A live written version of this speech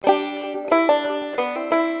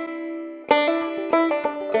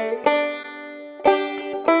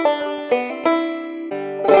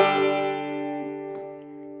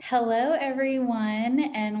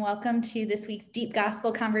and welcome to this week's Deep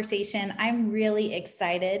Gospel Conversation. I'm really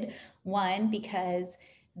excited, one, because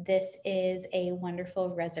this is a wonderful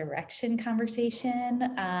resurrection conversation.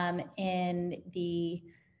 In the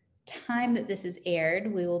time that this is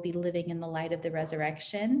aired, we will be living in the light of the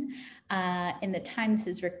resurrection. In the time this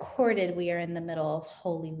is recorded, we are in the middle of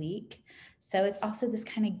Holy Week. So it's also this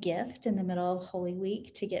kind of gift in the middle of Holy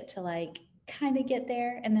Week to get to kind of get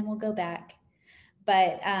there, and then we'll go back.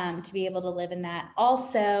 But to be able to live in that.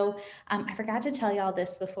 Also, I forgot to tell y'all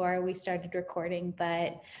this before we started recording,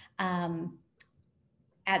 but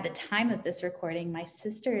at the time of this recording, my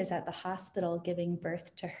sister is at the hospital giving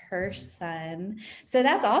birth to her son. So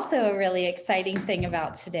that's also a really exciting thing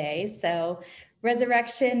about today. So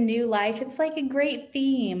resurrection, new life, it's like a great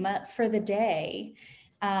theme for the day.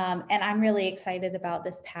 And I'm really excited about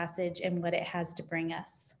this passage and what it has to bring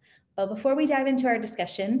us. But before we dive into our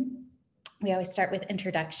discussion, we always start with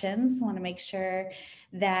introductions. Want to make sure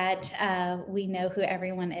that we know who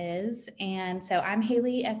everyone is. And so I'm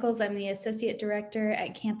Haley Eccles. I'm the Associate Director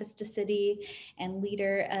at Campus to City and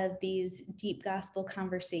leader of these Deep Gospel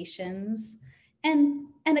Conversations and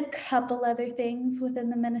a couple other things within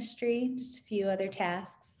the ministry, just a few other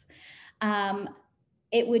tasks.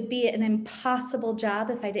 It would be an impossible job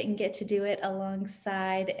if I didn't get to do it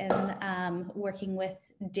alongside and working with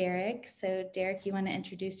Derek. So Derek, you want to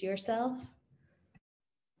introduce yourself?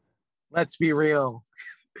 Let's be real.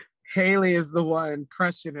 Haley is the one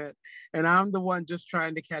crushing it, and I'm the one just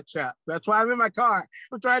trying to catch up. That's why I'm in my car.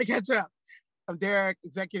 I'm trying to catch up. I'm Derek,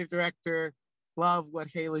 Executive Director. Love what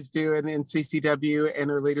Haley's doing in CCW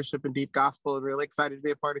and her leadership in Deep Gospel, and really excited to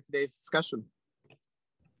be a part of today's discussion.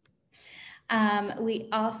 We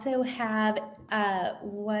also have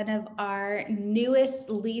one of our newest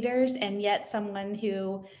leaders, and yet someone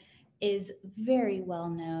who is very well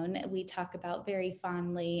known. We talk about very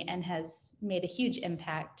fondly and has made a huge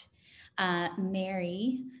impact.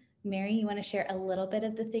 Mary, you want to share a little bit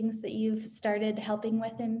of the things that you've started helping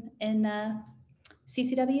with in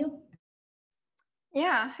CCW?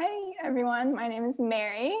 Yeah, hi everyone. My name is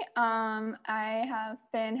Mary. I have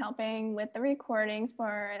been helping with the recordings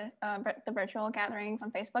for the virtual gatherings on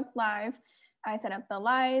Facebook Live. I set up the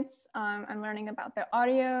lights. I'm learning about the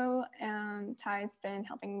audio, and Ty's been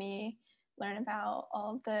helping me learn about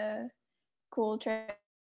all of the cool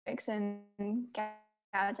tricks and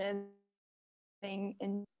gadgets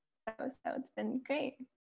in those. So it's been great.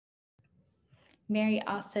 Mary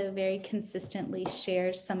also very consistently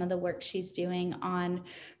shares some of the work she's doing on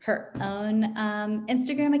her own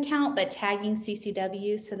Instagram account, but tagging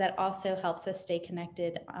CCW, so that also helps us stay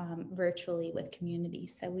connected virtually with community.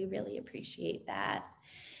 So we really appreciate that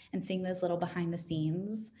and seeing those little behind the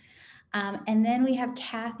scenes. And then we have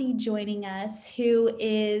Kathy joining us, who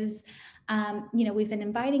is, we've been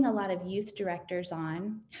inviting a lot of youth directors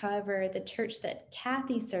on. However, the church that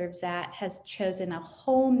Kathy serves at has chosen a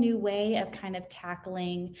whole new way of kind of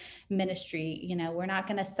tackling ministry. We're not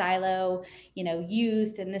going to silo,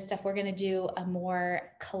 youth and this stuff. We're going to do a more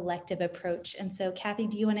collective approach. And so, Kathy,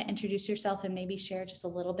 do you want to introduce yourself and maybe share just a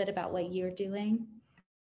little bit about what you're doing?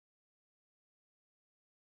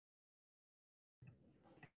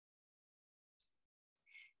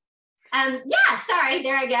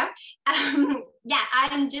 There I go.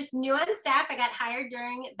 I'm just new on staff. I got hired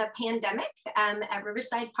during the pandemic at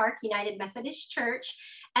Riverside Park United Methodist Church,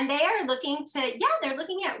 and they are looking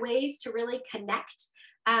at ways to really connect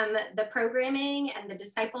the programming and the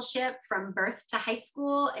discipleship from birth to high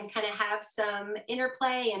school, and kind of have some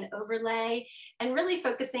interplay and overlay, and really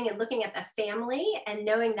focusing and looking at the family, and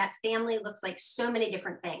knowing that family looks like so many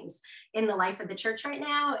different things in the life of the church right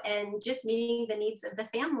now, and just meeting the needs of the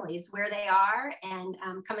families where they are, and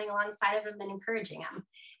coming alongside of them and encouraging them.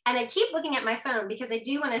 And I keep looking at my phone because I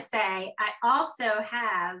do want to say I also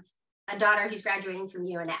have a daughter who's graduating from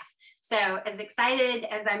UNF. So as excited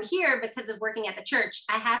as I'm here because of working at the church,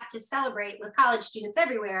 I have to celebrate with college students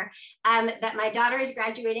everywhere that my daughter is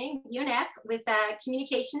graduating UNF with a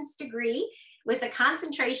communications degree with a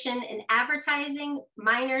concentration in advertising,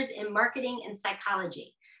 minors in marketing and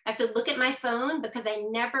psychology. I have to look at my phone because I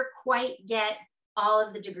never quite get all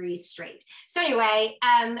of the degrees straight. So anyway,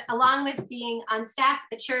 along with being on staff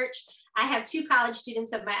at the church, I have 2 college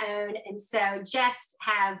students of my own, and so just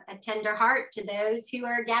have a tender heart to those who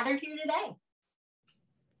are gathered here today.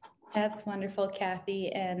 That's wonderful,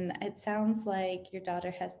 Kathy. And it sounds like your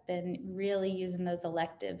daughter has been really using those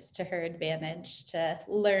electives to her advantage to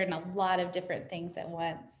learn a lot of different things at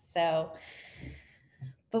once. So,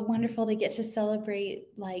 but wonderful to get to celebrate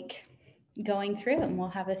going through, and we'll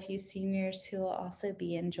have a few seniors who will also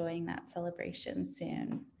be enjoying that celebration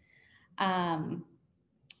soon.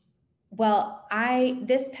 Well,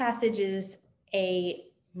 this passage is a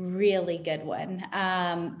really good one.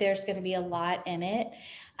 There's going to be a lot in it.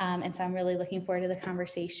 And so I'm really looking forward to the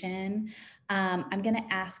conversation. I'm going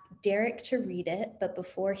to ask Derek to read it, but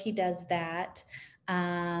before he does that,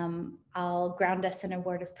 I'll ground us in a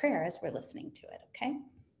word of prayer as we're listening to it, okay?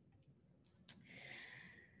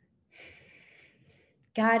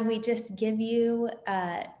 God, we just give you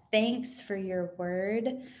thanks for your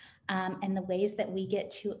word and the ways that we get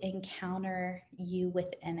to encounter you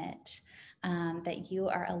within it, that you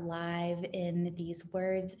are alive in these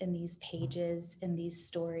words, in these pages, in these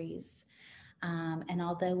stories. And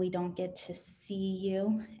although we don't get to see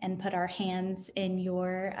you and put our hands in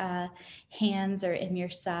your hands or in your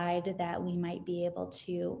side, that we might be able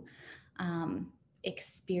to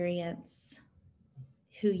experience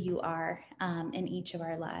who you are in each of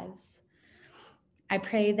our lives. I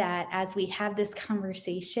pray that as we have this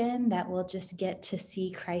conversation, that we'll just get to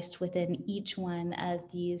see Christ within each one of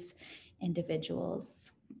these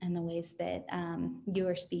individuals and the ways that you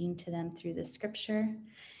are speaking to them through the scripture.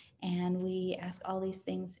 And we ask all these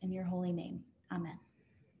things in your holy name. Amen.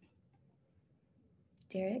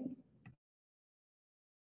 Derek?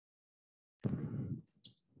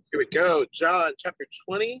 Here we go. John chapter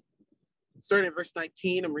 20, starting at verse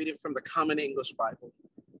 19. I'm reading from the Common English Bible.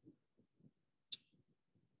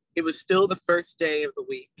 It was still the first day of the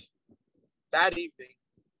week. That evening,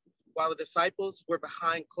 while the disciples were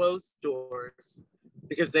behind closed doors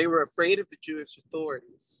because they were afraid of the Jewish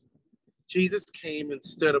authorities, Jesus came and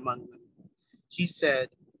stood among them. He said,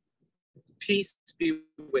 "Peace be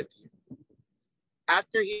with you."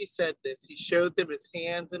 After he said this, he showed them his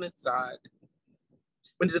hands and his side.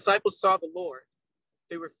 When the disciples saw the Lord,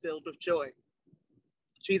 they were filled with joy.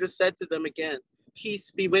 Jesus said to them again,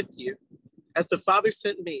 "Peace be with you. As the Father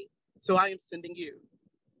sent me, so I am sending you."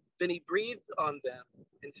 Then he breathed on them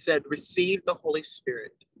and said, "Receive the Holy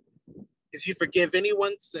Spirit. If you forgive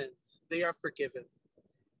anyone's sins, they are forgiven.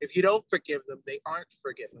 If you don't forgive them, they aren't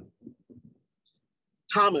forgiven."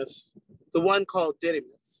 Thomas, the one called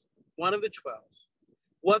Didymus, one of the 12,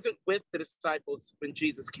 wasn't with the disciples when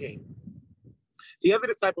Jesus came. The other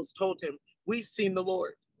disciples told him, "We've seen the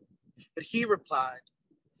Lord." But he replied,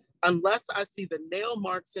 "Unless I see the nail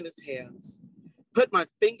marks in his hands, put my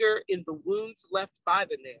finger in the wounds left by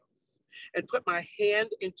the nails, and put my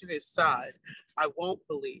hand into his side, I won't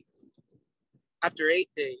believe." After 8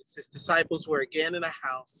 days, his disciples were again in a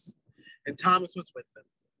house, and Thomas was with them.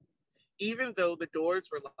 Even though the doors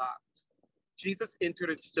were locked, Jesus entered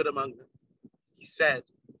and stood among them. He said,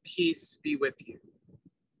 "Peace be with you."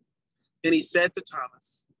 Then he said to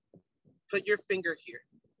Thomas, "Put your finger here.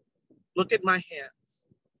 Look at my hands.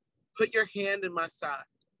 Put your hand in my side.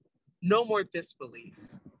 No more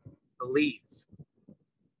disbelief. Believe."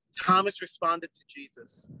 Thomas responded to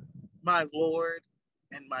Jesus, "My Lord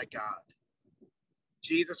and my God."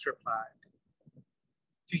 Jesus replied,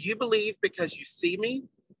 "Do you believe because you see me?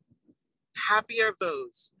 Happy are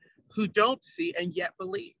those who don't see and yet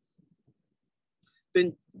believe."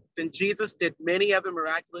 Then Jesus did many other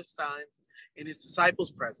miraculous signs in his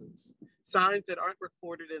disciples' presence, signs that aren't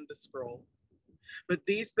recorded in the scroll. But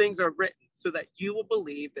these things are written so that you will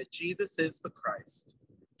believe that Jesus is the Christ,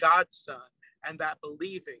 God's Son, and that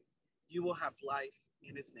believing you will have life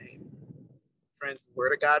in his name. Friends, the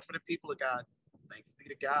word of God for the people of God. Thanks be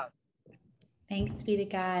to God. Thanks be to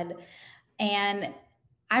God. And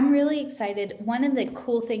I'm really excited. One of the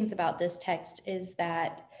cool things about this text is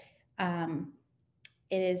that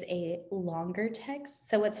it is a longer text.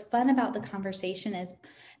 So what's fun about the conversation is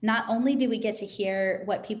not only do we get to hear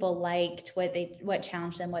what people liked, what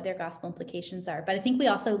challenged them, what their gospel implications are, but I think we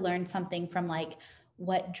also learn something from like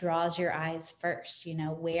what draws your eyes first,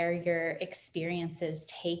 where your experiences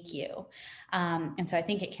take you. And so I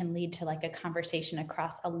think it can lead to like a conversation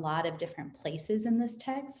across a lot of different places in this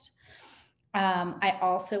text. I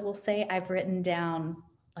also will say I've written down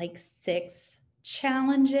like 6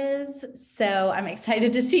 challenges. So I'm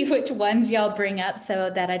excited to see which ones y'all bring up so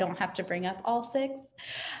that I don't have to bring up all 6.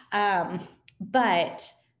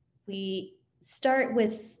 But we start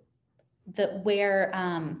with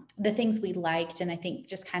the things we liked, and I think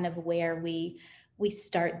just kind of where we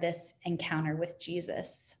start this encounter with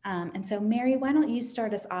Jesus. And so Mary, why don't you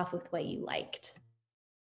start us off with what you liked?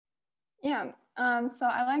 Yeah. So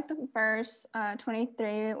I like the verse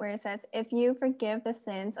 23 where it says, "If you forgive the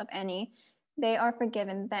sins of any, they are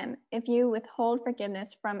forgiven them. If you withhold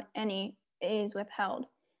forgiveness from any, it is withheld."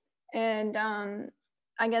 And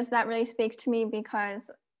I guess that really speaks to me because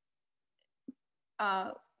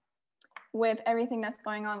with everything that's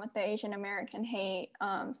going on with the Asian American hate,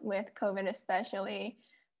 with COVID especially,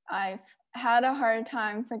 I've had a hard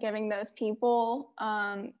time forgiving those people.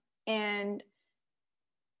 And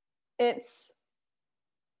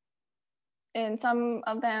some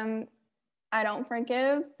of them I don't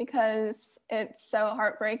forgive because it's so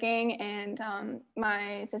heartbreaking. And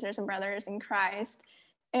my sisters and brothers in Christ,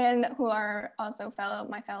 and who are also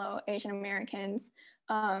my fellow Asian Americans,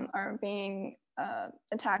 are being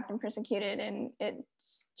attacked and persecuted, and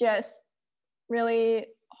it's just really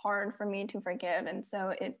hard for me to forgive. And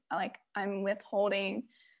so I'm withholding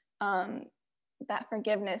that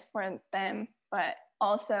forgiveness for them. But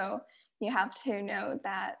also you have to know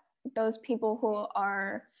that those people who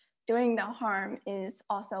are doing the harm is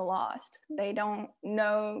also lost. They don't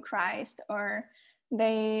know Christ, or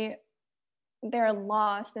they're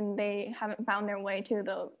lost and they haven't found their way to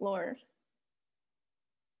the Lord.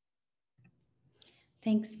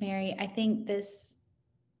 Thanks, Mary. I think this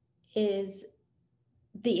is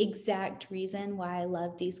the exact reason why I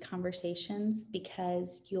love these conversations,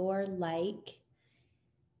 because your like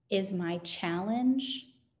is my challenge,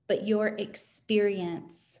 but your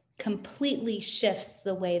experience completely shifts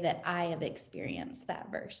the way that I have experienced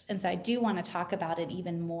that verse. And so I do want to talk about it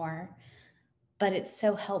even more, but it's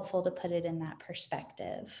so helpful to put it in that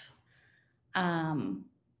perspective.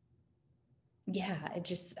 Yeah,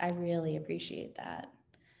 I really appreciate that.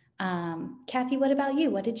 Kathy, what about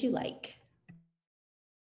you? What did you like?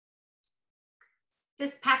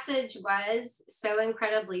 This passage was so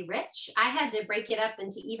incredibly rich. I had to break it up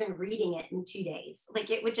into even reading it in 2 days. Like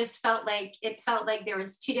it felt like there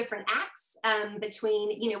was two different acts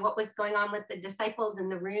between, what was going on with the disciples in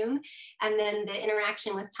the room, and then the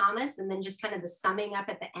interaction with Thomas, and then just kind of the summing up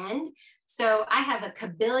at the end. So I have a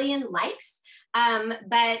kabillion likes,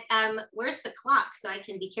 but where's the clock so I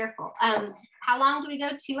can be careful? How long do we go?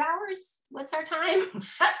 2 hours? What's our time?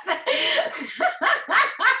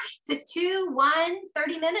 It's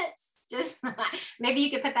 30 minutes. Just maybe you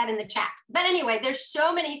could put that in the chat. But anyway, there's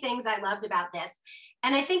so many things I loved about this.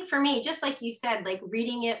 And I think for me, just like you said, like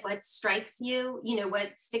reading it, what strikes you,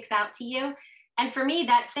 what sticks out to you. And for me,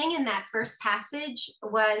 that thing in that first passage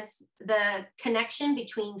was the connection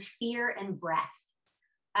between fear and breath.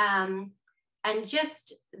 And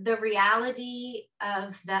just the reality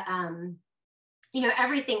of the,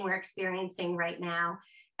 everything we're experiencing right now.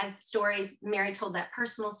 As stories, Mary told that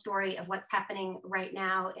personal story of what's happening right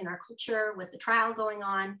now in our culture with the trial going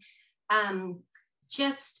on.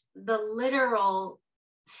 Just the literal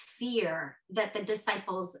fear that the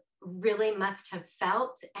disciples really must have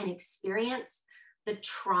felt and experienced, the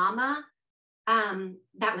trauma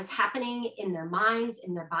that was happening in their minds,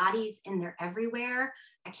 in their bodies, in their everywhere.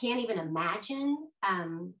 I can't even imagine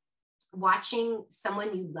watching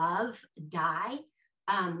someone you love die.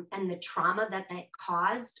 And the trauma that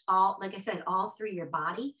caused, like I said, all through your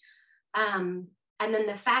body. And then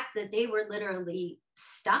the fact that they were literally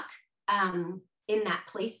stuck in that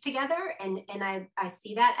place together. And I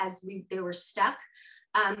see that as they were stuck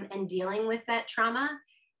and dealing with that trauma,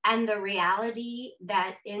 and the reality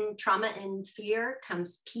that in trauma and fear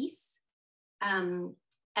comes peace, and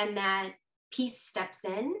that peace steps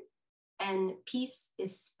in and peace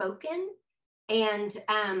is spoken. And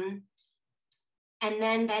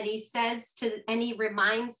then that he says and he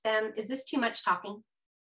reminds them, is this too much talking?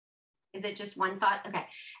 Is it just one thought? Okay.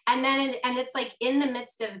 And then, it's like in the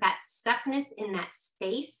midst of that stuckness in that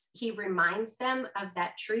space, he reminds them of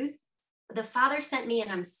that truth. The Father sent me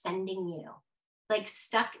and I'm sending you. Like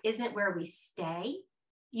stuck isn't where we stay,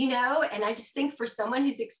 And I just think for someone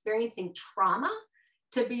who's experiencing trauma,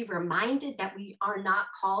 to be reminded that we are not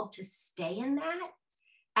called to stay in that.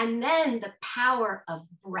 And then the power of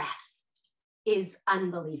breath is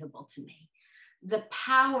unbelievable to me. The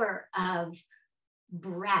power of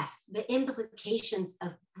breath, the implications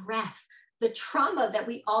of breath, the trauma that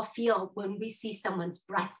we all feel when we see someone's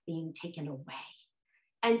breath being taken away.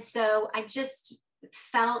 And so I just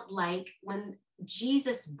felt like when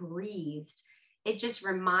Jesus breathed, it just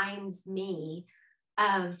reminds me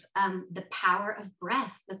of the power of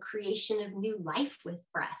breath, the creation of new life with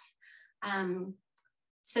breath.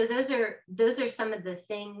 So those are some of the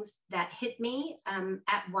things that hit me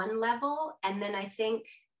at one level. And then I think,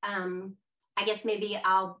 I guess maybe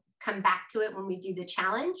I'll come back to it when we do the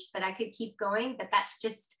challenge, but I could keep going, but that's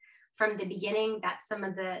just from the beginning. That's some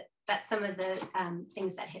of the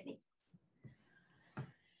things that hit me.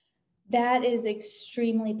 That is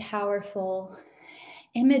extremely powerful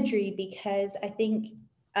imagery, because I think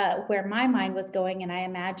where my mind was going, and I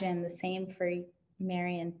imagine the same for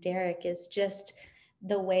Mary and Derek, is just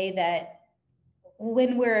the way that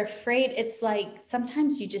when we're afraid, it's like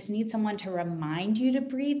sometimes you just need someone to remind you to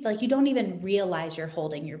breathe. Like you don't even realize you're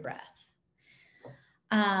holding your breath.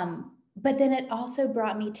 But then it also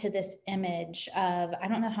brought me to this image of, I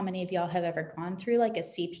don't know how many of y'all have ever gone through like a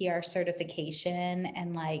CPR certification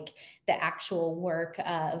and like the actual work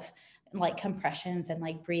of like compressions and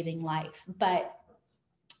like breathing life. But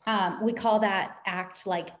we call that act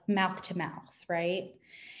like mouth to mouth, right?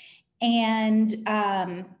 And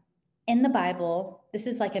in the Bible, this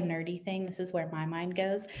is like a nerdy thing. This is where my mind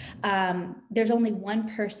goes. There's only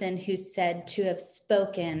one person who's said to have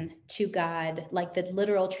spoken to God, like the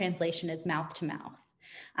literal translation is mouth to mouth,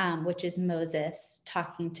 which is Moses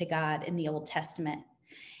talking to God in the Old Testament.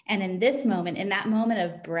 And in this moment, in that moment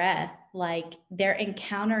of breath, like they're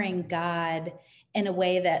encountering God in a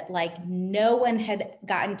way that like no one had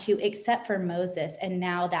gotten to except for Moses. And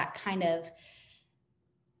now that kind of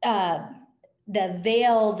the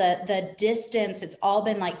veil, the distance, it's all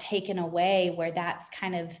been like taken away, where that's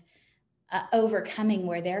kind of overcoming,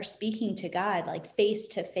 where they're speaking to God like face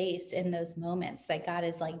to face in those moments that God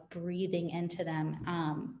is like breathing into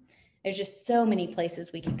them. There's just so many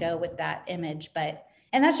places we could go with that image,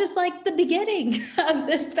 and that's just like the beginning of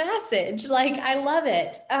this passage. Like, I love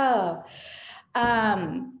it. Oh,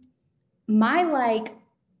 my like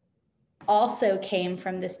also came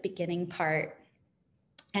from this beginning part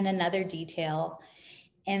and another detail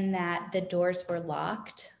in that the doors were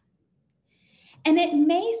locked. And it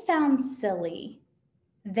may sound silly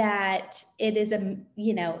that it is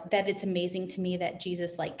that it's amazing to me that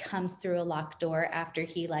Jesus like comes through a locked door after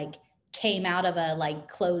he like came out of a like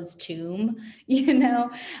closed tomb,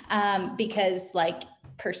 because like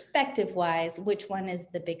perspective wise, which one is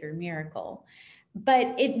the bigger miracle?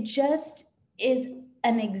 But it just is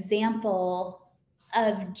an example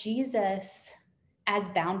of Jesus as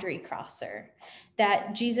boundary crosser,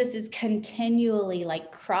 that Jesus is continually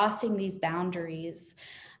like crossing these boundaries.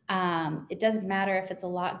 It doesn't matter if it's a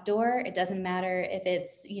locked door. It doesn't matter if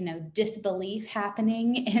it's, disbelief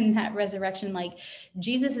happening in that resurrection. Like,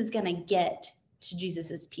 Jesus is going to get to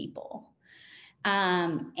Jesus's people.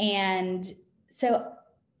 And so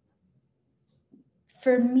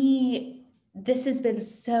for me, this has been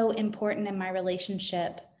so important in my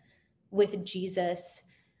relationship with Jesus,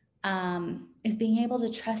 is being able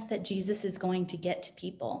to trust that Jesus is going to get to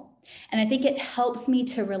people. And I think it helps me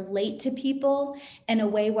to relate to people in a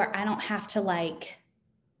way where I don't have to like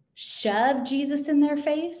shove Jesus in their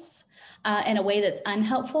face in a way that's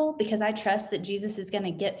unhelpful, because I trust that Jesus is going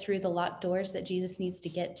to get through the locked doors that Jesus needs to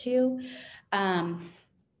get to.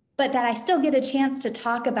 But that I still get a chance to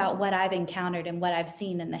talk about what I've encountered and what I've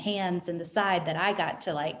seen in the hands and the side that I got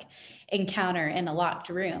to like encounter in a locked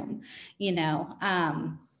room,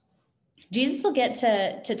 Jesus will get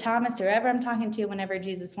to Thomas or whoever I'm talking to whenever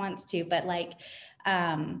Jesus wants to, but like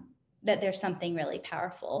that there's something really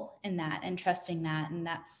powerful in that and trusting that. And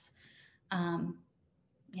that's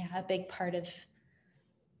a big part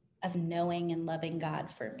of knowing and loving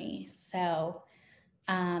God for me. So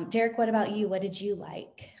Derek, what about you? What did you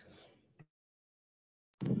like?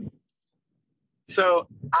 So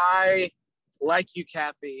I, like you,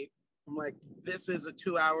 Kathy, I'm like, this is a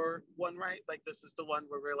 2-hour one, right? Like, this is the one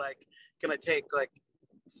where we're like gonna take like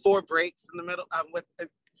 4 breaks in the middle.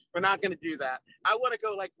 We're not gonna do that. I want to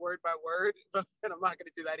go like word by word, but I'm not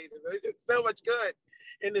gonna do that either. There's so much good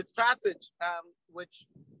in this passage, which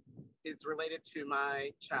is related to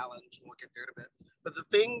my challenge. We'll get there in a bit. But the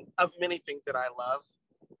thing of many things that I love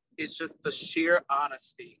is just the sheer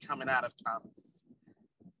honesty coming out of Thomas.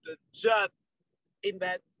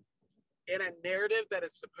 In a narrative that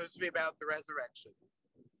is supposed to be about the resurrection,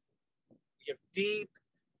 we have deep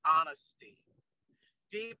honesty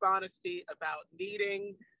about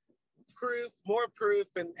needing proof, more proof,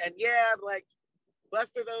 and like,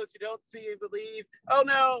 blessed are those who don't see and believe. Oh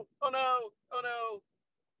no.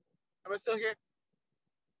 Am I still here?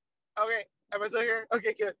 Okay, am I still here?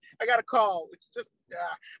 Okay, good. I got a call, which just,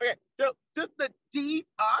 okay. So just the deep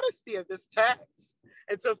honesty of this text.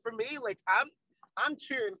 And so for me, like, I'm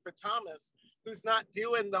cheering for Thomas, who's not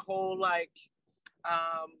doing the whole like,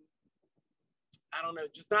 I don't know,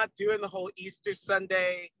 just not doing the whole Easter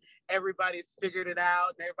Sunday, everybody's figured it out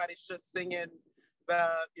and everybody's just singing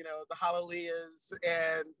the hallelujahs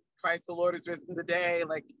and Christ the Lord is risen today.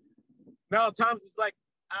 Like, no, Thomas is like,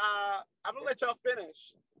 I'm gonna let y'all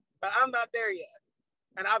finish, but I'm not there yet.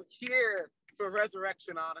 And I'm here for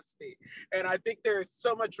resurrection honesty. And I think there is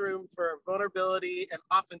so much room for vulnerability and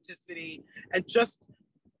authenticity and just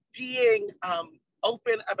being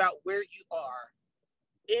open about where you are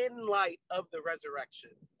in light of the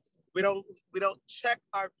resurrection. We don't check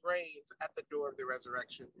our brains at the door of the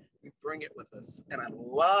resurrection. We bring it with us. And I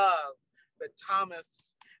love that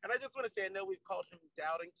Thomas, and I just want to say, I know we've called him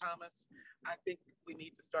Doubting Thomas. I think we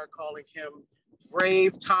need to start calling him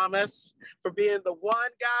brave Thomas for being the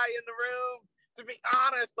one guy in the room. To be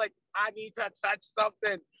honest, like, I need to touch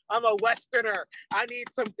something. I'm a Westerner. I need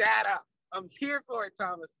some data. I'm here for it,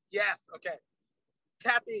 Thomas. Yes, okay.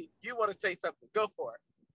 Kathy, you want to say something? Go for it.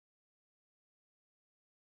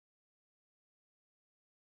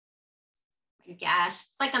 My gosh,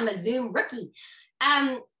 it's like I'm a Zoom rookie.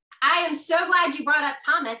 I am so glad you brought up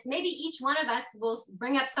Thomas. Maybe each one of us will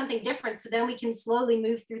bring up something different so then we can slowly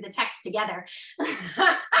move through the text together.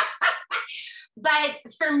 But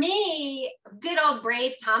for me, good old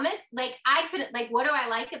brave Thomas, like I couldn't, like, what do I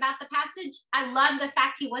like about the passage? I love the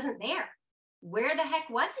fact he wasn't there. Where the heck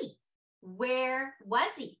was he? Where was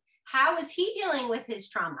he? How was he dealing with his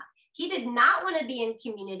trauma? He did not want to be in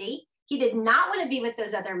community. He did not want to be with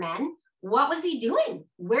those other men. What was he doing?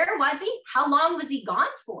 Where was he? How long was he gone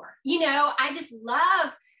for? You know, I just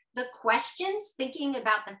love the questions, thinking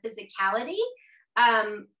about the physicality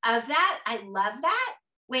of that. I love that.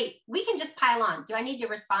 Wait, we can just pile on. Do I need to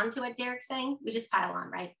respond to what Derek's saying? We just pile on,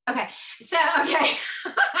 right? Okay. So, okay.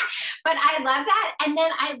 But I love that. And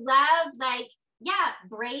then I love, like, yeah,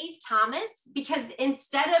 brave Thomas, because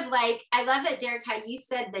instead of, like, I love it, Derek, how you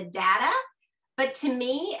said the data, but to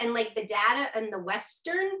me, and like the data in the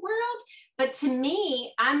Western world, but to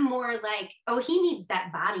me, I'm more like, oh, he needs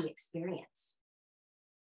that body experience.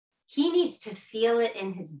 He needs to feel it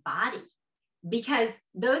in his body, because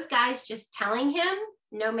those guys just telling him,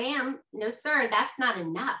 no, ma'am, no, sir, that's not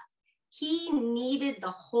enough. He needed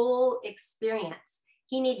the whole experience.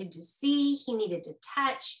 He needed to see, he needed to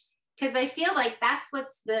touch, because I feel like that's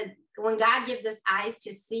when God gives us eyes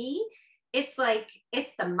to see, it's like,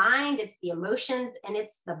 it's the mind, it's the emotions, and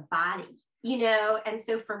it's the body, you know? And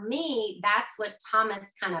so for me, that's what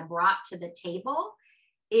Thomas kind of brought to the table,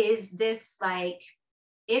 is this, like,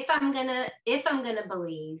 if I'm gonna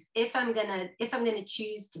believe, if I'm gonna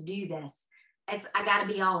choose to do this, I gotta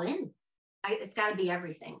be all in. It's gotta be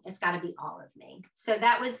everything. It's gotta be all of me. So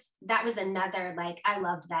that was another, like, I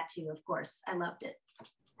loved that too, of course. I loved it.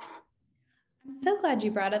 I'm so glad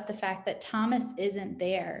you brought up the fact that Thomas isn't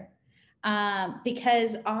there.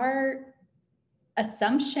 Because our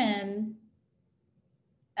assumption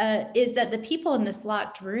is that the people in this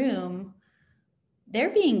locked room,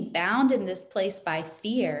 they're being bound in this place by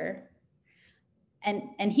fear.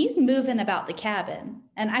 And he's moving about the cabin.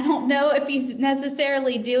 And I don't know if he's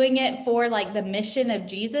necessarily doing it for, like, the mission of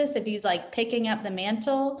Jesus, if he's, like, picking up the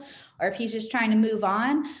mantle, or if he's just trying to move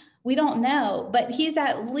on. We don't know, but he's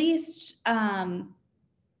at least,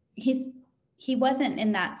 he wasn't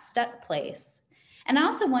in that stuck place. And I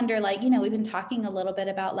also wonder, like, you know, we've been talking a little bit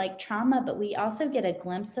about, like, trauma, but we also get a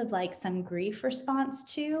glimpse of, like, some grief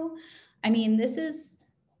response too. I mean,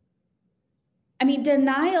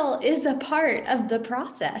 denial is a part of the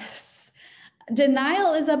process.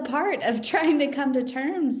 Denial is a part of trying to come to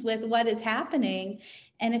terms with what is happening.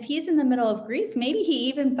 And if he's in the middle of grief, maybe he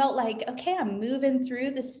even felt like, okay, I'm moving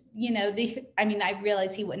through this, you know, I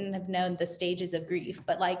realize he wouldn't have known the stages of grief,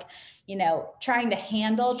 but, like, you know, trying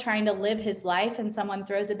to live his life, and someone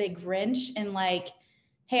throws a big wrench and, like,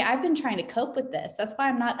 hey, I've been trying to cope with this. That's why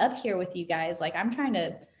I'm not up here with you guys. Like, I'm trying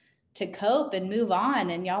to cope and move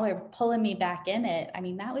on, and y'all are pulling me back in it. I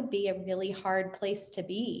mean, that would be a really hard place to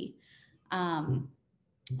be.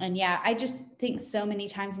 And yeah, I just think so many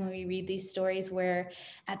times when we read these stories, we're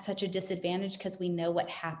at such a disadvantage because we know what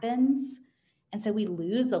happens. And so we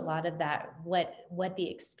lose a lot of that, what the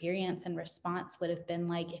experience and response would have been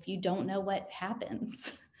like if you don't know what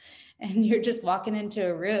happens and you're just walking into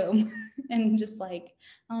a room and just like,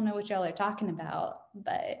 I don't know what y'all are talking about,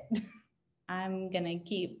 but I'm going to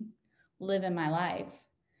keep living my life.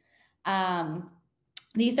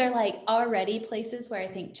 These are, like, already places where I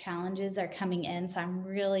think challenges are coming in. So I'm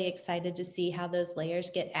really excited to see how those layers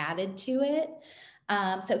get added to it.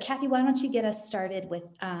 So Kathy, why don't you get us started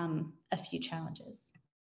with a few challenges?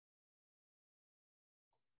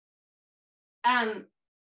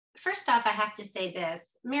 First off, I have to say this.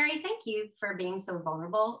 Mary, thank you for being so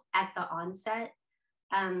vulnerable at the onset.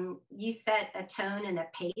 You set a tone and a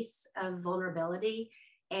pace of vulnerability,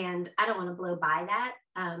 and I don't want to blow by that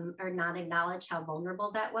or not acknowledge how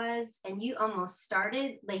vulnerable that was. And you almost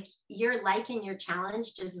started, like, your like and your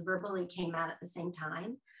challenge just verbally came out at the same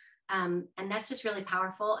time. And that's just really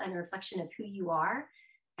powerful and a reflection of who you are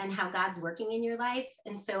and how God's working in your life.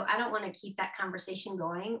 And so I don't want to keep that conversation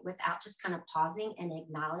going without just kind of pausing and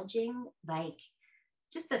acknowledging, like,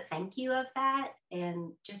 just the thank you of that,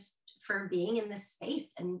 and just for being in this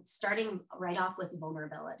space and starting right off with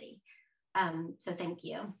vulnerability. So thank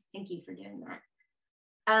you for doing that.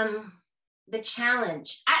 The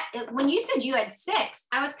challenge, when you said you had 6,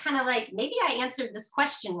 I was kind of like, maybe I answered this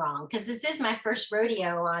question wrong, because this is my first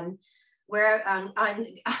rodeo on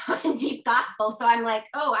Deep Gospel. So I'm like,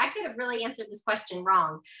 oh, I could have really answered this question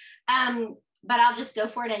wrong. But I'll just go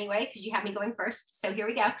for it anyway, because you have me going first. So here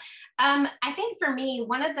we go. I think for me,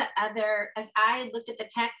 one of the other, as I looked at the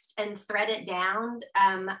text and thread it down,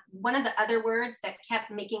 one of the other words that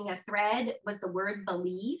kept making a thread was the word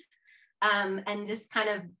believe. And just kind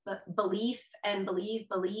of belief and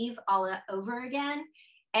believe all over again.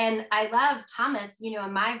 And I love Thomas, you know,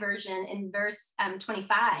 in my version in verse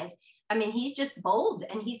 25, I mean, he's just bold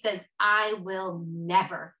and he says, I will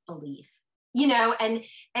never believe. You know, and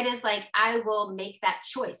it is like, I will make that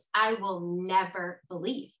choice. I will never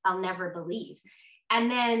believe. I'll never believe.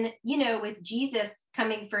 And then, you know, with Jesus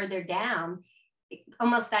coming further down,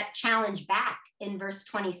 almost that challenge back in verse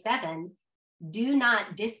 27, do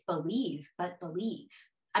not disbelieve, but believe.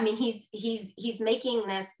 I mean, he's making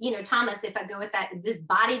this, you know, Thomas, if I go with that, this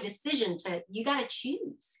body decision to, you got to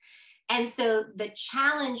choose. And so the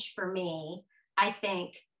challenge for me, I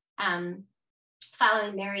think,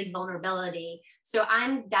 following Mary's vulnerability. So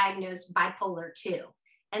I'm diagnosed bipolar 2.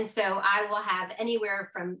 And so I will have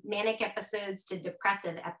anywhere from manic episodes to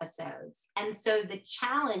depressive episodes. And so the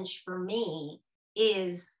challenge for me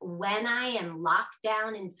is when I am locked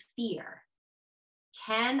down in fear,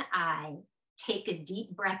 can I take a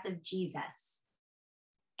deep breath of Jesus?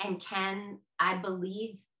 And can I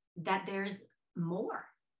believe that there's more?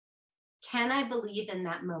 Can I believe in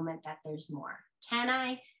that moment that there's more? Can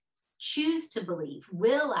I choose to believe?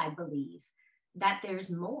 Will I believe that there's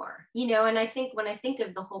more? You know, and I think when I think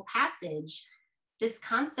of the whole passage, this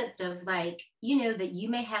concept of like, you know, that you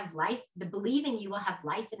may have life, the believing you will have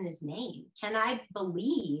life in his name. Can I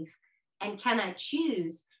believe and can I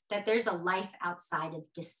choose that there's a life outside of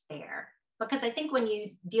despair? Because I think when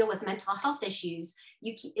you deal with mental health issues,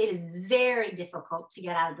 it is very difficult to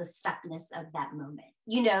get out of the stuckness of that moment.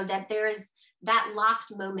 You know, that there is that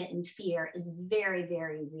locked moment in fear is very,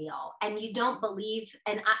 very real. And you don't believe,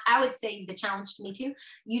 and I would say the challenge to me too,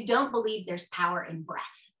 you don't believe there's power in breath.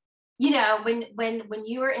 You know, when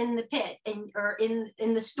you are in the pit or in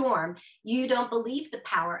the storm, you don't believe the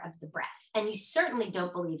power of the breath. And you certainly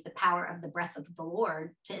don't believe the power of the breath of the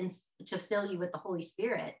Lord to fill you with the Holy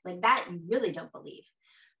Spirit. Like that, you really don't believe.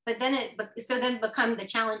 But then the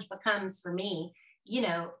challenge becomes for me, you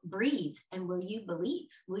know, breathe. And will you believe?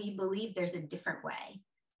 Will you believe there's a different way?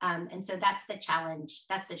 And so that's the challenge.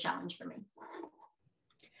 That's the challenge for me.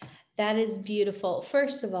 That is beautiful.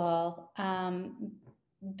 First of all,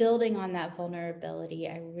 building on that vulnerability,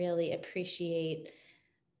 I really appreciate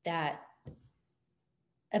that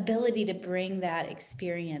ability to bring that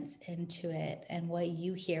experience into it and what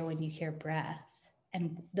you hear when you hear breath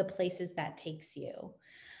and the places that takes you.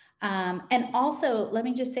 And also, let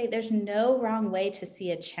me just say, there's no wrong way to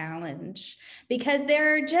see a challenge, because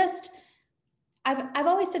there are just, I've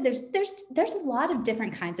always said there's a lot of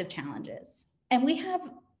different kinds of challenges. And we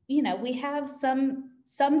have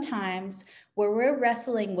sometimes where we're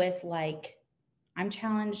wrestling with like, I'm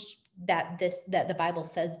challenged that the Bible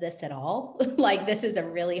says this at all. Like this is a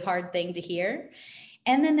really hard thing to hear.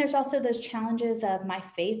 And then there's also those challenges of my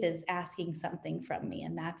faith is asking something from me,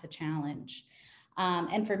 and that's a challenge.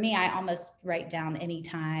 And for me, I almost write down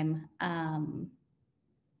anytime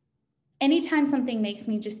something makes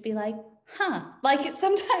me just be like, like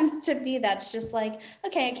sometimes to me, that's just like,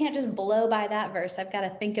 okay, I can't just blow by that verse. I've got to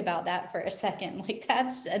think about that for a second. Like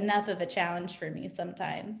that's enough of a challenge for me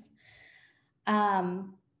sometimes. I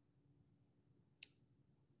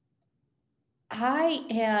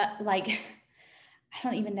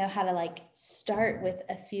don't even know how to like start with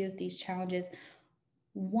a few of these challenges.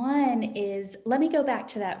 One is, let me go back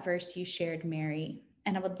to that verse you shared, Mary,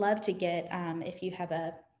 and I would love to get, if you have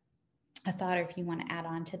a thought or if you want to add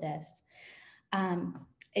on to this.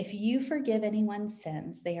 If you forgive anyone's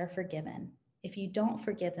sins, they are forgiven. If you don't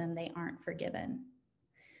forgive them, they aren't forgiven.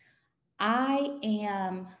 I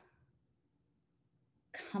am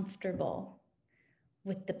comfortable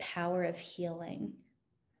with the power of healing.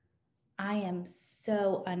 I am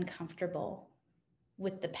so uncomfortable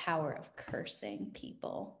with the power of cursing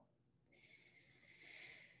people.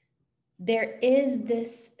 There is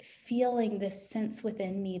this feeling, this sense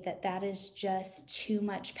within me that is just too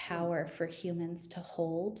much power for humans to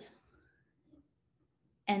hold,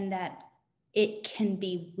 and that it can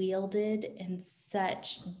be wielded in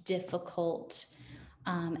such difficult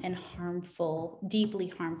and harmful, deeply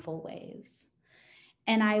harmful ways.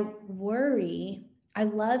 And I worry, I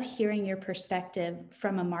love hearing your perspective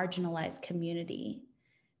from a marginalized community,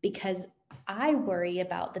 because I worry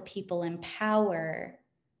about the people in power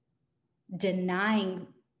denying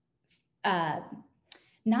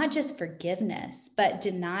not just forgiveness, but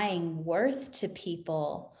denying worth to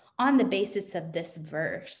people on the basis of this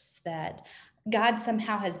verse, that God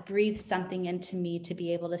somehow has breathed something into me to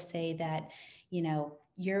be able to say that, you know,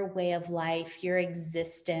 your way of life, your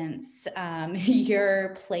existence,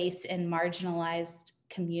 your place in marginalized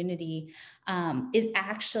community is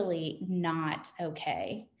actually not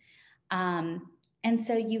okay. And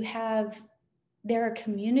so there are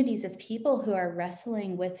communities of people who are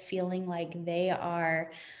wrestling with feeling like they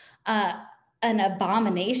are an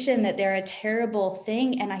abomination, that they're a terrible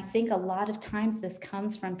thing. And I think a lot of times this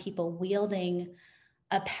comes from people wielding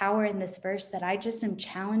a power in this verse that I just am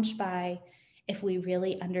challenged by if we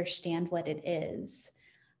really understand what it is.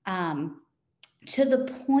 To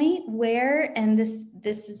the point where, and this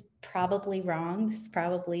is probably wrong, this is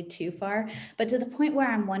probably too far, but to the point where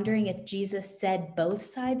I'm wondering if Jesus said both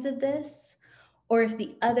sides of this, or if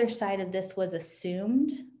the other side of this was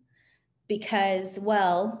assumed because,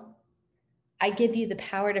 well, I give you the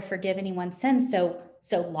power to forgive anyone's sins. So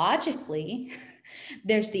logically,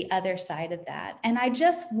 there's the other side of that. And I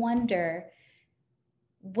just wonder,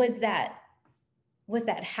 was that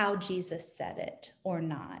how Jesus said it or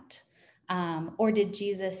not? Or did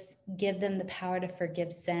Jesus give them the power to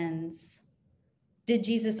forgive sins? Did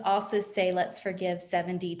Jesus also say, let's forgive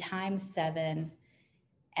 70 times 7?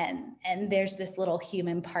 And there's this little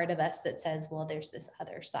human part of us that says, well, there's this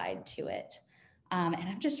other side to it. And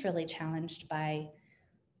I'm just really challenged by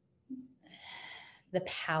the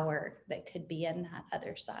power that could be in that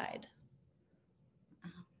other side.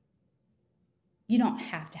 You don't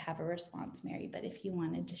have to have a response, Mary, but if you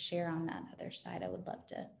wanted to share on that other side, I would love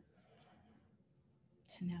to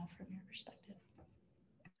know from your perspective.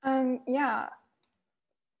 Yeah.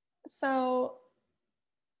 So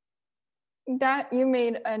that you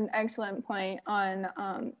made an excellent point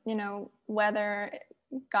on, you know, whether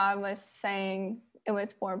God was saying it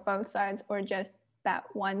was for both sides or just that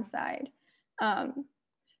one side.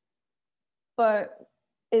 But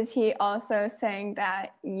is he also saying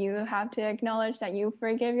that you have to acknowledge that you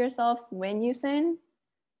forgive yourself when you sin?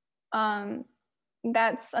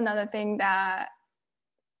 That's another thing that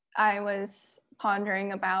I was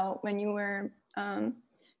pondering about when you were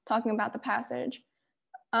talking about the passage.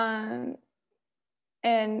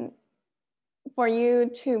 And for you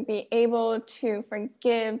to be able to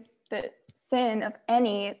forgive the sin of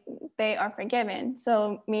any, they are forgiven.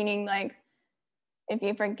 So meaning like, if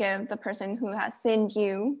you forgive the person who has sinned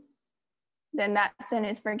you, then that sin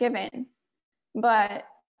is forgiven. But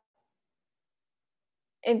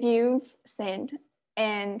if you've sinned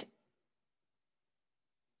and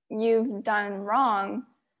you've done wrong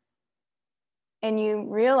and you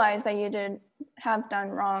realize that you have done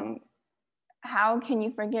wrong, how can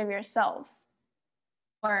you forgive yourself?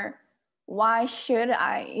 Or why should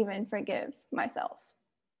I even forgive myself?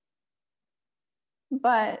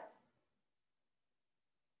 But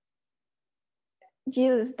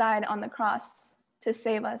Jesus died on the cross to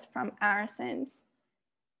save us from our sins.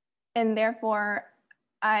 And therefore,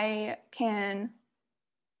 I can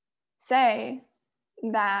say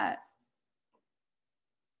that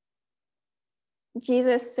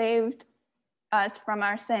Jesus saved us from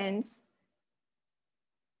our sins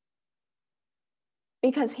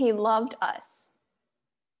because he loved us,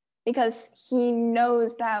 because he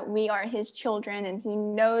knows that we are his children, and he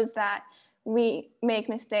knows that we make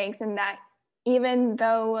mistakes, and that even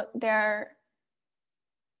though there's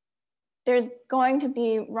going to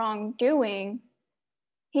be wrongdoing,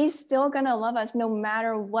 he's still going to love us no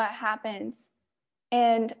matter what happens.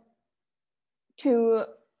 And to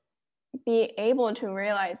be able to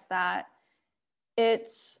realize that,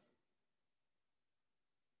 it's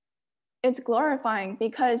glorifying,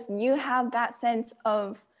 because you have that sense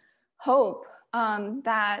of hope,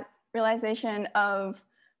 that realization of,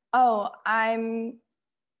 oh,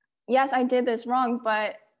 yes, I did this wrong,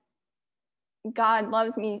 but God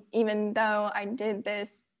loves me even though I did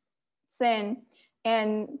this sin,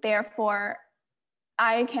 and therefore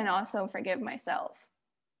I can also forgive myself.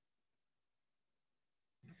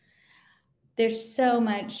 There's so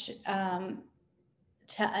much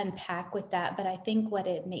to unpack with that, but I think what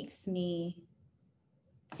it makes me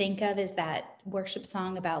think of is that worship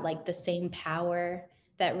song about like the same power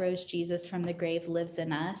that rose Jesus from the grave lives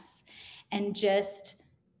in us, and just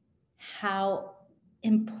how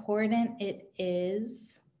important it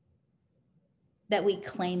is that we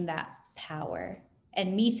claim that power.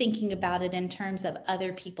 And me thinking about it in terms of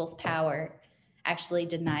other people's power actually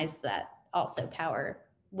denies that also power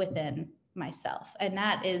within myself. And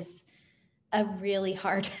that is a really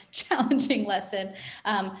hard, challenging lesson.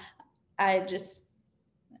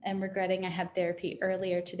 am regretting I had therapy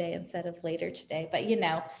earlier today instead of later today, but you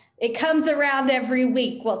know, it comes around every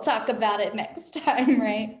week. We'll talk about it next time,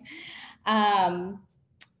 right?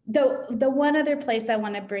 The one other place I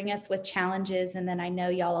want to bring us with challenges, and then I know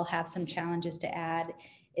y'all will have some challenges to add,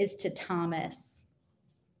 is to Thomas.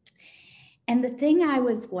 And the thing I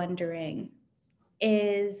was wondering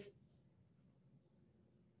is,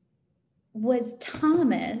 what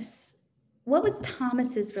was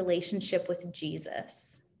Thomas's relationship with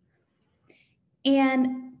Jesus?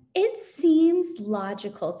 And it seems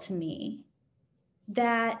logical to me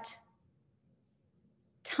that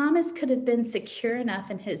Thomas could have been secure enough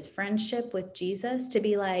in his friendship with Jesus to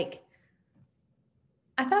be like,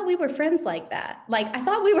 I thought we were friends like that. Like, I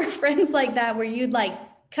thought we were friends like that, where you'd like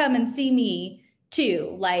come and see me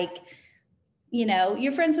too. Like, you know,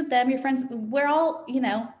 you're friends with them, you're friends. We're all, you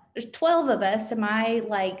know, there's 12 of us. Am I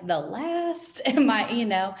like the last? Am I, you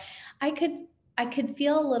know, I could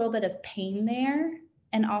feel a little bit of pain there,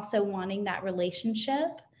 and also wanting that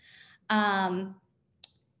relationship.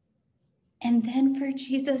 And then for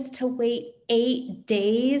Jesus to wait 8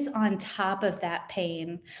 days on top of that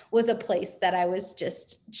pain was a place that I was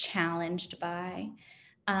just challenged by.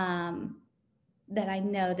 That I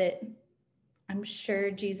know that I'm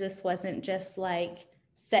sure Jesus wasn't just like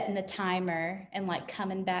setting a timer and like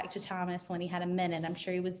coming back to Thomas when he had a minute. I'm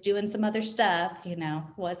sure he was doing some other stuff, you know,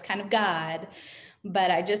 was kind of God.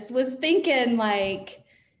 But I just was thinking, like,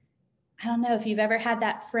 I don't know if you've ever had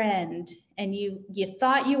that friend and you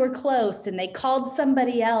thought you were close and they called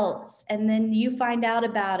somebody else, and then you find out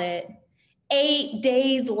about it 8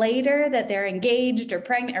 days later that they're engaged or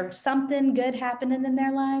pregnant or something good happening in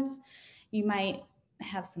their lives. You might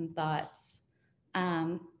have some thoughts.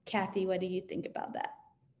 Kathy, what do you think about that?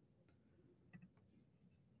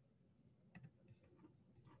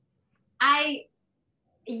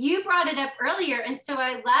 You brought it up earlier, and so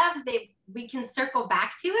I love that we can circle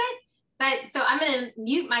back to it. But so I'm going to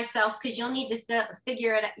mute myself because you'll need to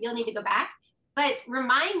figure it out. You'll need to go back. But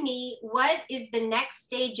remind me, what is the next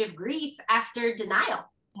stage of grief after denial?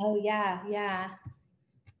 Oh, yeah.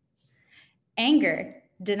 Anger,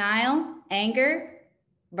 denial, anger,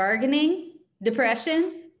 bargaining,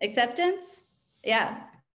 depression, acceptance. Yeah.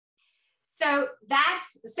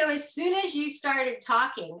 So as soon as you started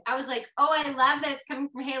talking, I was like, oh, I love that it's coming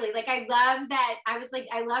from Haley. Like, I love that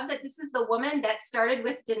this is the woman that started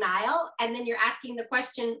with denial. And then you're asking the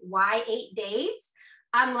question, why 8 days?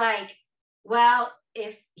 I'm like, well,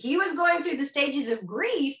 if he was going through the stages of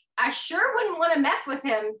grief, I sure wouldn't want to mess with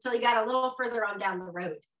him till he got a little further on down the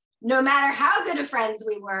road. No matter how good of friends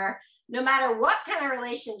we were, no matter what kind of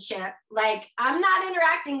relationship, like, I'm not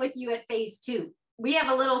interacting with you at phase 2. We need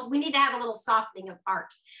to have a little softening of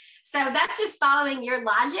heart. So that's just following your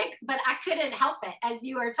logic, but I couldn't help it. As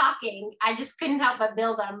you were talking, I just couldn't help but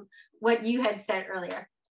build on what you had said earlier.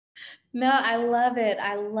 No, I love it.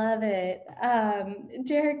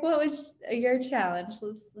 Derek, what was your challenge?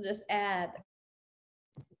 Let's just add.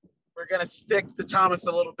 We're going to stick to Thomas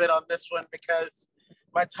a little bit on this one, because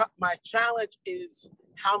my challenge is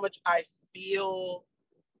how much I feel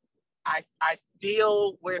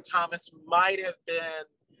where Thomas might have been.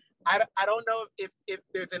 I don't know if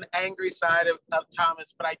there's an angry side of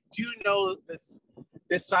Thomas, but I do know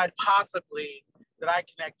this side possibly that I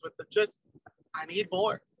connect with. But just, I need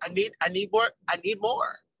more. I need more.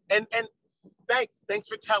 And thanks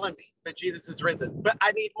for telling me that Jesus is risen, but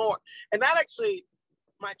I need more. And that actually,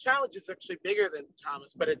 my challenge is actually bigger than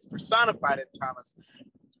Thomas, but it's personified in Thomas.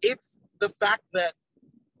 It's the fact that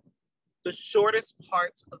the shortest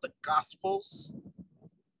parts of the Gospels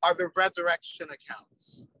are the resurrection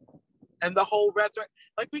accounts. And the whole resurrection,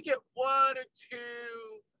 like, we get 1 or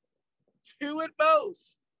 2 at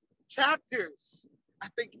most chapters. I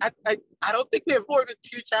don't think we have more than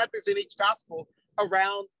 2 chapters in each Gospel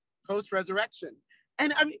around post-resurrection.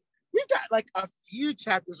 And I mean, we've got like a few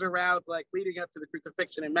chapters around like leading up to the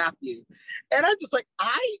crucifixion in Matthew. And I'm just like,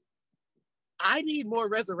 I need more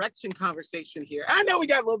resurrection conversation here. I know we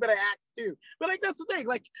got a little bit of Acts too, but like, that's the thing.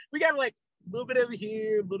 Like, we got like a little bit over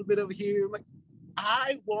here, a little bit over here. Like,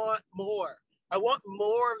 I want more. I want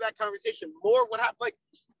more of that conversation. More what happened. Like,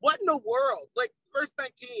 what in the world? Like, verse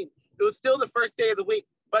 19, it was still the first day of the week,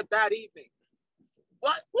 but that evening.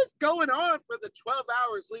 What was going on for the 12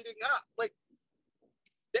 hours leading up? Like,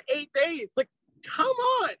 the 8 days. Like, come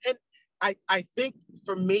on. And I think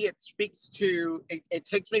for me, it speaks to, it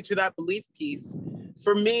takes me to that belief piece.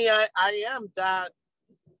 For me, I am that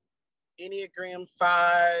Enneagram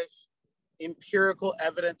 5 empirical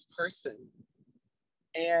evidence person.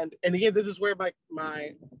 And again, this is where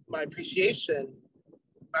my appreciation,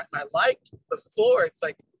 my like before, it's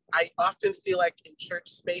like, I often feel like in church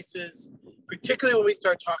spaces, particularly when we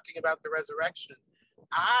start talking about the resurrection,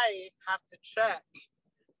 I have to check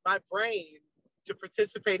my brain to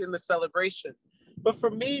participate in the celebration. But for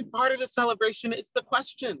me, part of the celebration is the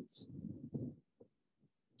questions.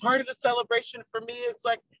 Part of the celebration for me is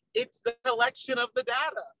like, it's the collection of the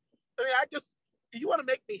data. I mean, you want to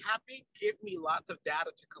make me happy? Give me lots of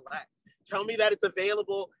data to collect. Tell me that it's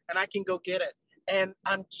available and I can go get it. And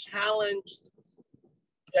I'm challenged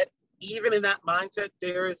that even in that mindset,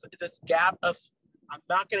 there is this gap of, I'm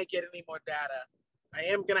not going to get any more data. I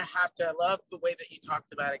am going to have to, I love the way that you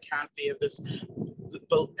talked about it, Kathy, of this,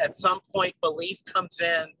 at some point, belief comes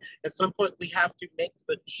in. At some point, we have to make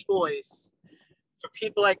the choice. For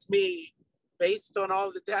people like me, based on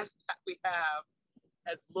all the data that we have,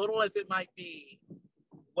 as little as it might be,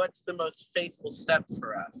 what's the most faithful step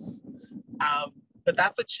for us? But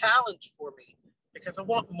that's a challenge for me because I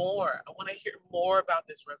want more. I want to hear more about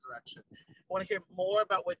this resurrection. I want to hear more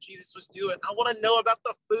about what Jesus was doing. I want to know about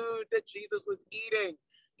the food that Jesus was eating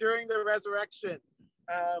during the resurrection.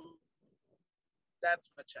 That's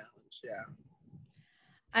my challenge, yeah.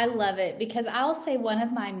 I love it because I'll say one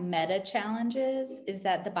of my meta challenges is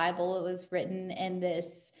that the Bible was written in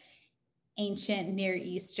this ancient Near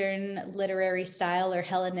Eastern literary style or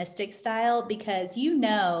Hellenistic style, because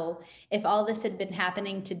if all this had been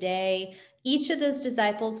happening today, each of those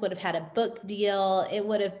disciples would have had a book deal. It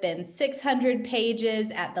would have been 600 pages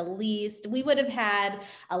at the least. We would have had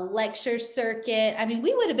a lecture circuit. I mean,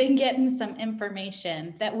 we would have been getting some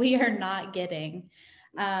information that we are not getting.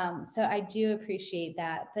 So I do appreciate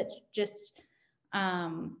that, but just,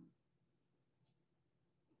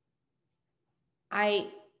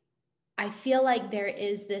 I feel like there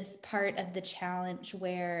is this part of the challenge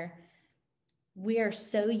where we are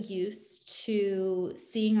so used to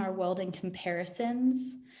seeing our world in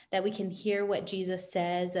comparisons that we can hear what Jesus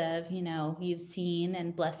says of, you've seen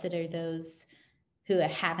and blessed are those who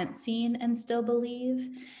haven't seen and still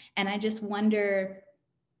believe. And I just wonder,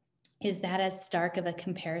 is that as stark of a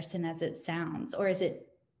comparison as it sounds? Or is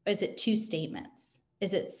it two statements?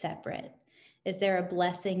 Is it separate? Is there a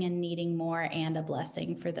blessing in needing more and a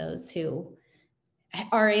blessing for those who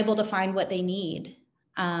are able to find what they need?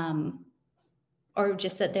 Or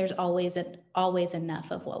just that there's always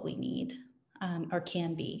enough of what we need, or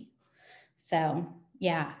can be. So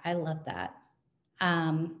yeah, I love that.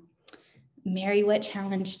 Mary, what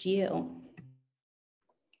challenged you?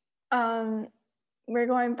 We're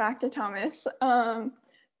going back to Thomas.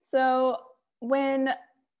 So when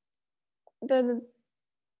the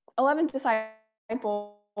 11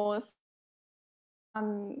 disciples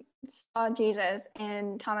saw Jesus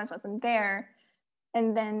and Thomas wasn't there,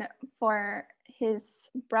 and then for his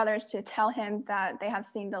brothers to tell him that they have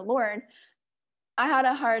seen the Lord, I had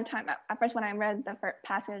a hard time at first when I read the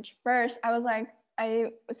passage first. I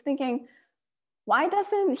was thinking, why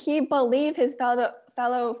doesn't he believe his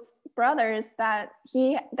fellow brothers that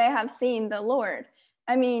they have seen the Lord?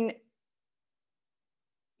 I mean,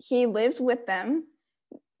 he lives with them,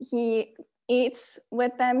 he eats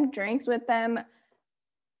with them, drinks with them,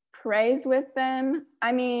 prays with them.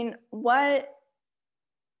 I mean, what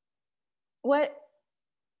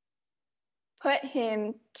put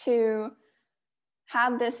him to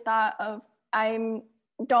have this thought of, I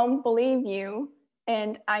don't believe you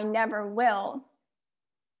and I never will?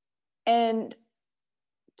 And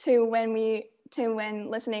when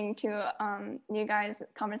listening to you guys'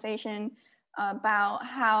 conversation about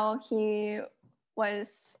how he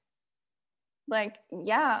was like,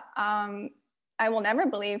 I will never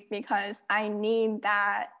believe because I need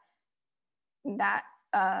that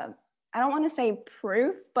I don't want to say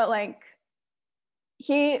proof, but like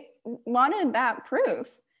he wanted that proof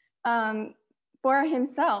for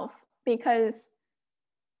himself, because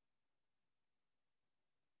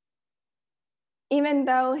even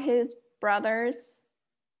though his brothers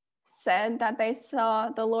said that they saw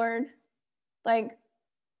the Lord, like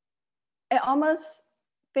it almost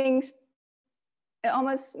makes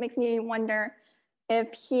me wonder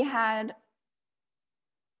if he had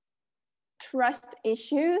trust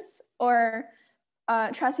issues or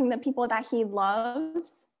trusting the people that he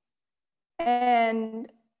loves, and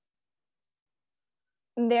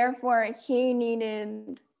therefore he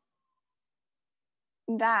needed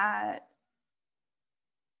that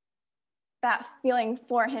feeling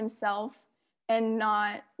for himself and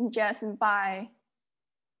not just by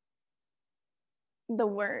the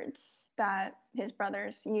words that his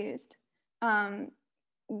brothers used.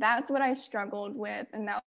 That's what I struggled with, and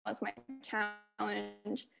that was my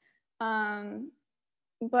challenge.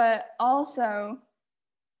 But also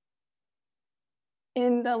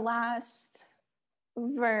in the last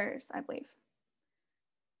verse, I believe.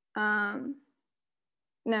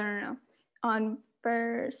 No. On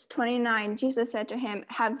verse 29, Jesus said to him,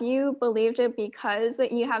 "Have you believed it because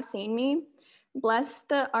you have seen me?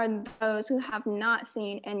 Blessed are those who have not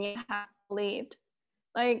seen and yet have believed."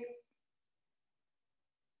 Like,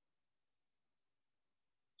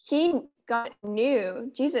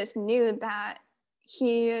 Jesus knew that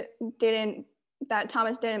that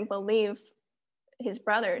Thomas didn't believe his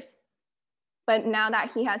brothers. But now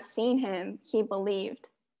that he has seen him, he believed.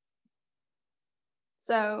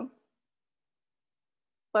 So,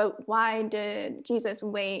 but why did Jesus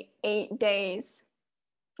wait 8 days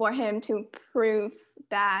for him to prove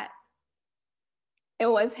that it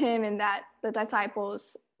was him and that the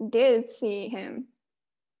disciples did see him?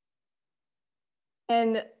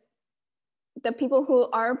 And the people who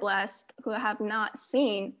are blessed, who have not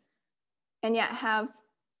seen and yet have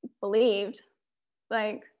believed,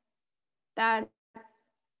 like that,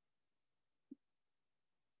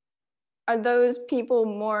 are those people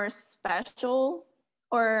more special,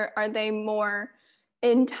 or are they more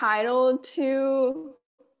entitled to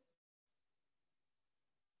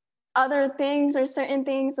other things or certain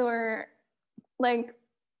things? Or like,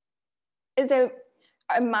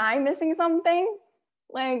 am I missing something?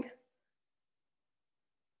 Like,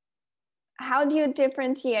 how do you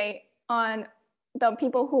differentiate on the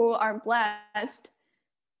people who are blessed,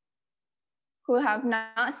 who have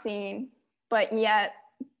not seen, but yet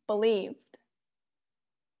believed?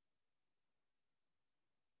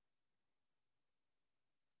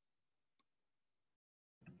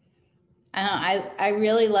 I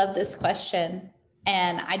really love this question,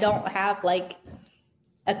 and I don't have like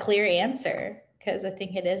a clear answer because I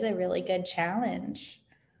think it is a really good challenge.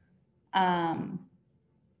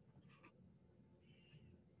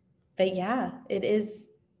 But yeah, it is.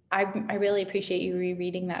 I really appreciate you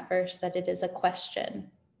rereading that verse, that it is a question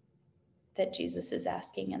that Jesus is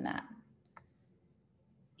asking in that.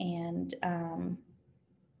 And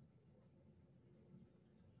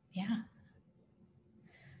yeah,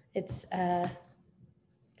 it's a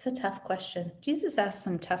tough question. Jesus asked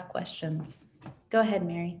some tough questions. Go ahead,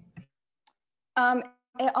 Mary.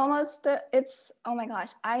 It's, oh my gosh,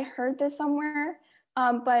 I heard this somewhere,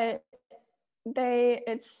 but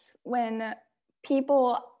it's when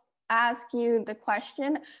people ask you the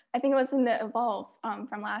question, I think it was in the Evolve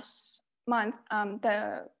from last month,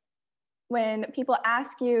 when people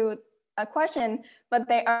ask you a question, but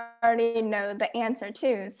they already know the answer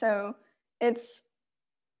too. So it's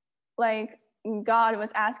like Jesus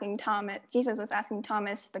was asking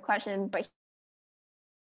Thomas the question, but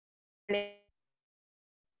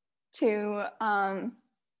to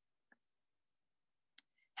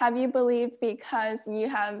have you believed because you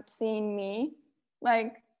have seen me?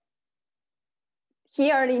 Like,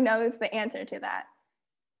 he already knows the answer to that.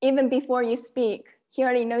 Even before you speak, he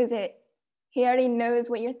already knows it. He already knows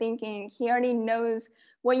what you're thinking. He already knows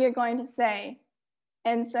what you're going to say.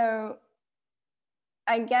 And so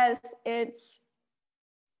I guess it's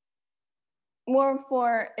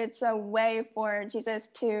a way for Jesus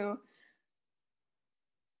to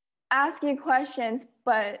ask you questions,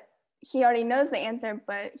 but he already knows the answer,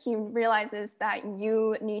 but he realizes that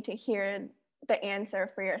you need to hear the answer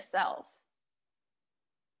for yourself,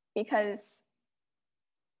 because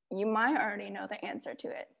you might already know the answer to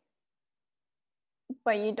it,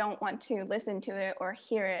 but you don't want to listen to it or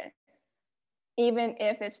hear it, even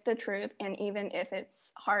if it's the truth and even if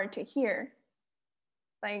it's hard to hear.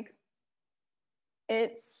 Like,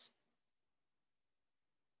 it's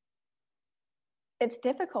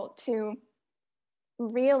difficult to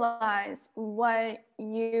realize what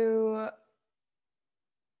you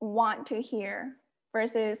want to hear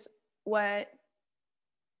versus what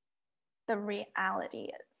the reality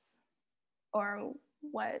is, or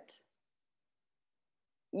what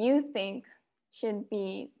you think should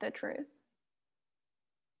be the truth.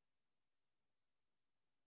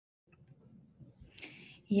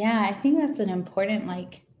 Yeah, I think that's an important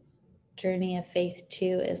journey of faith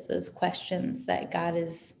too, is those questions that God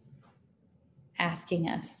is asking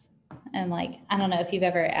us. And I don't know if you've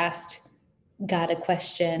ever asked God a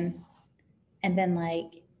question and been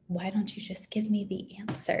like, why don't you just give me the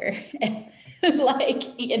answer? And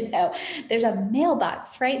there's a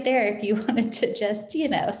mailbox right there if you wanted to just,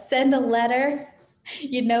 send a letter,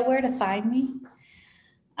 you know where to find me.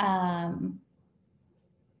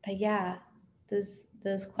 But yeah,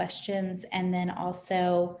 those questions. And then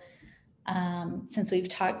also, since we've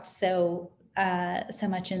talked so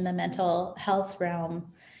much in the mental health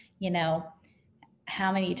realm,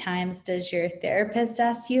 how many times does your therapist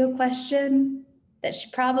ask you a question? that she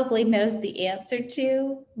probably knows the answer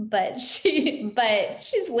to, but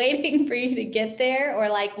she's waiting for you to get there. Or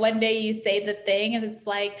like one day you say the thing and it's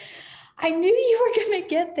like, I knew you were going to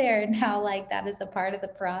get there. And how like that is a part of the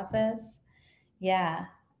process. Yeah.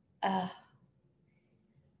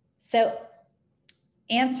 So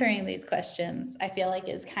answering these questions, I feel like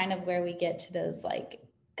is kind of where we get to those like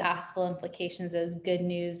gospel implications, those good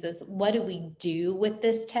news, those what do we do with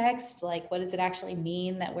this text? Like, what does it actually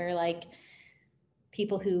mean that we're like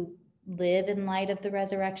people who live in light of the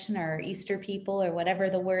resurrection, or Easter people, or whatever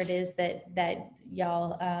the word is that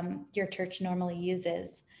y'all, your church normally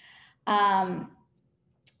uses. And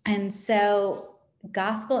so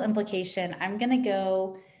gospel implication, I'm going to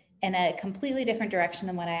go in a completely different direction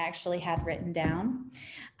than what I actually had written down,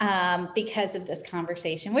 because of this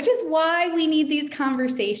conversation, which is why we need these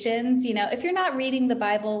conversations. You know, if you're not reading the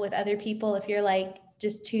Bible with other people, if you're like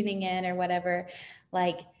just tuning in or whatever,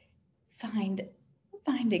 like find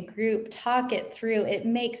a group, talk it through. It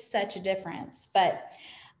makes such a difference. But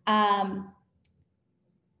I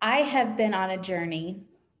have been on a journey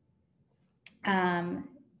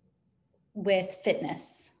with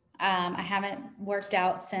fitness. I haven't worked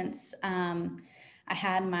out since I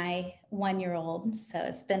had my 1-year-old. So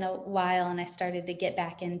it's been a while and I started to get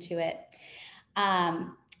back into it.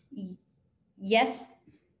 Yes,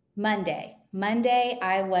 Monday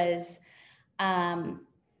I was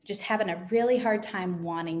just having a really hard time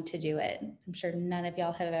wanting to do it. I'm sure none of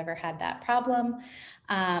y'all have ever had that problem.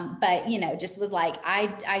 But, you know, just was like,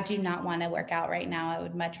 I do not want to work out right now. I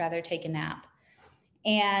would much rather take a nap.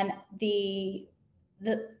 And the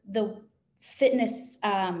fitness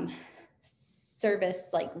service,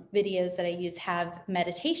 like videos that I use, have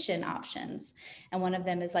meditation options. And one of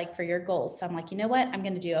them is like for your goals. So I'm like, you know what? I'm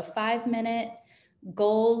going to do a 5-minute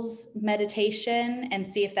goals meditation and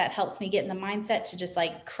see if that helps me get in the mindset to just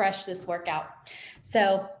like crush this workout.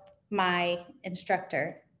 So my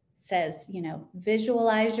instructor says, you know,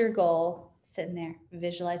 visualize your goal, sitting there,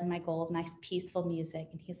 visualizing my goal, nice peaceful music.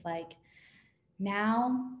 And he's like,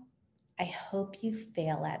 now I hope you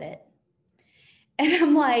fail at it. And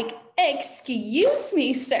I'm like, excuse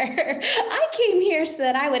me, sir. I came here so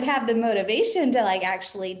that I would have the motivation to like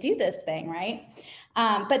actually do this thing, right?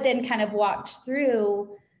 But then kind of walked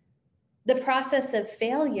through the process of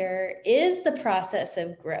failure is the process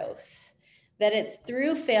of growth, that it's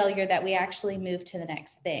through failure that we actually move to the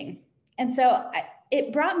next thing. And so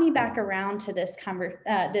it brought me back around to this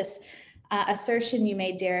assertion you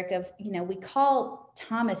made, Derek, of, you know, we call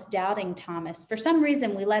Thomas doubting Thomas. For some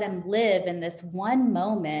reason, we let him live in this one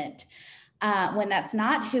moment when that's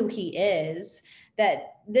not who he is,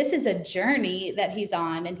 that this is a journey that he's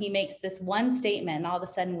on, and he makes this one statement and all of a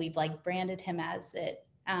sudden we've like branded him as it.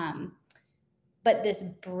 But this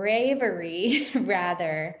bravery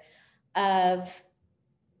rather of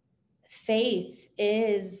faith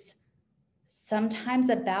is sometimes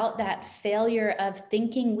about that failure of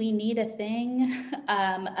thinking we need a thing,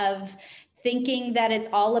 of thinking that it's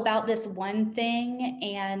all about this one thing,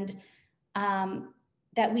 and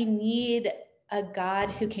that we need a God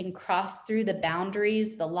who can cross through the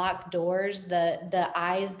boundaries, the locked doors, the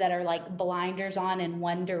eyes that are like blinders on in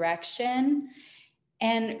one direction,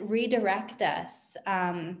 and redirect us.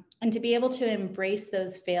 And to be able to embrace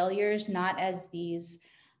those failures, not as these,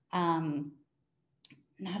 not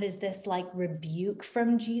as this like rebuke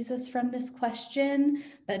from Jesus from this question,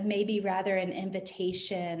 but maybe rather an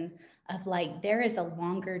invitation of like, there is a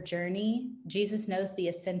longer journey. Jesus knows the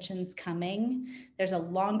ascension's coming. There's a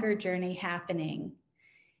longer journey happening.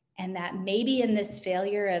 And that maybe in this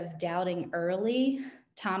failure of doubting early,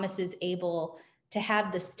 Thomas is able to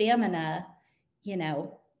have the stamina, you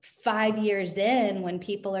know, 5 years in, when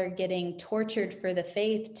people are getting tortured for the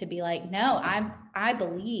faith, to be like, no, I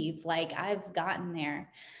believe, like I've gotten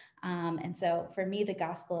there. And so for me, the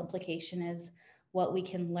gospel implication is what we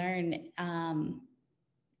can learn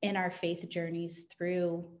in our faith journeys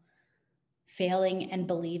through failing and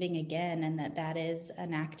believing again, and that is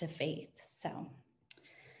an act of faith. So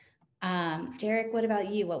Derek, what about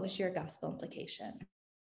you? What was your gospel implication?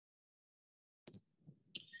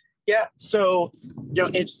 Yeah, so, you know,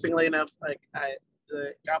 interestingly enough, like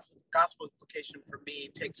the gospel implication for me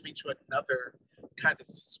takes me to another kind of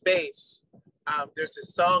space. There's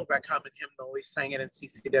this song by Common Hymnal. We sang it in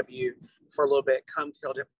CCW for a little bit, Come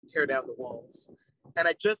Tear Down the Walls. And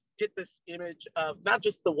I just get this image of not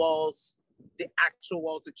just the walls, the actual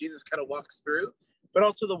walls that Jesus kind of walks through, but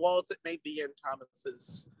also the walls that may be in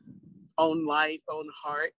Thomas's own life, own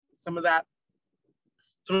heart. Some of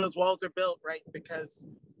those walls are built, right, because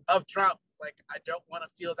of Trump. Like, I don't want to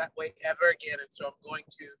feel that way ever again, and so I'm going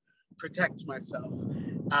to protect myself.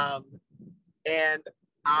 And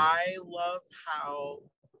I love how,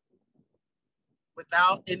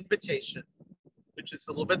 without invitation, which is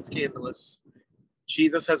a little bit scandalous,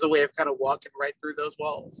 Jesus has a way of kind of walking right through those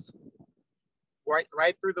walls,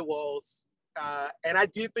 right through the walls. And I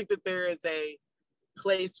do think that there is a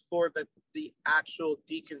place for the actual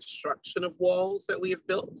deconstruction of walls that we have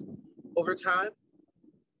built over time.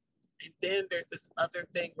 And then there's this other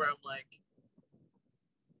thing where I'm like,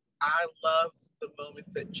 I love the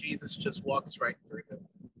moments that Jesus just walks right through them.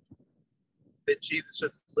 That Jesus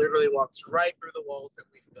just literally walks right through the walls that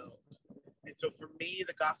we've built. And so for me,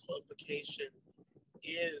 the gospel implication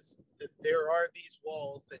is that there are these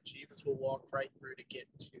walls that Jesus will walk right through to get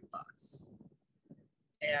to us.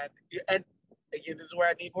 And again, this is where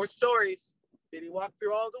I need more stories. Did he walk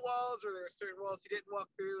through all the walls, or there are certain walls he didn't walk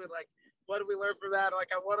through? And like, what do we learn from that?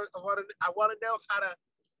 Like, I want to know how to.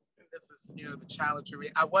 And this is, the challenge for me.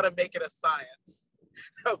 I want to make it a science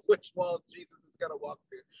of which walls Jesus is going to walk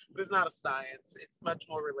through, but it's not a science. It's much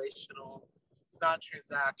more relational. It's not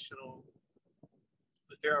transactional.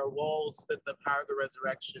 But there are walls that the power of the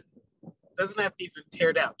resurrection doesn't have to even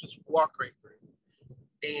tear down. Just walk right through.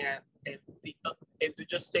 And to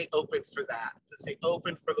just stay open for that, to stay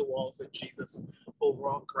open for the walls that Jesus will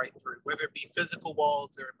walk right through, whether it be physical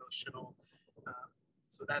walls or emotional.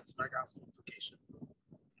 So that's my gospel implication.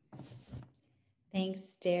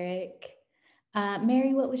 Thanks, Derek.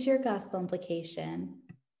 Mary, what was your gospel implication?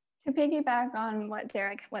 To piggyback on what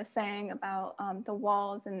Derek was saying about the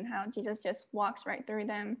walls and how Jesus just walks right through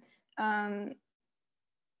them,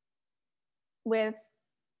 with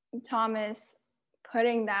Thomas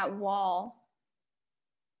putting that wall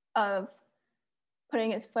of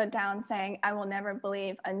putting his foot down, saying, I will never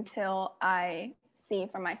believe until I see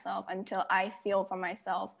for myself, until I feel for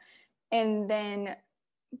myself. And then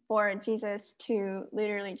for Jesus to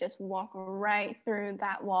literally just walk right through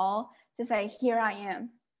that wall to say, here I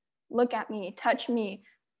am, look at me, touch me,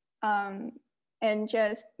 and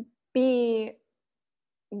just be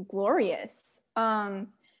glorious.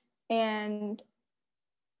 And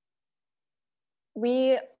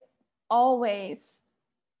we always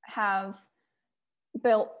have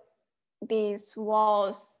built these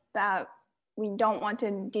walls that we don't want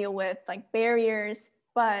to deal with, like barriers,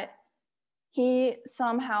 but he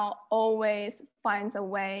somehow always finds a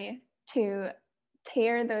way to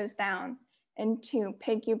tear those down and to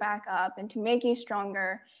pick you back up and to make you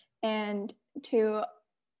stronger and to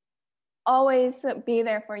always be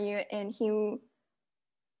there for you. And he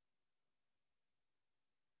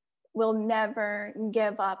will never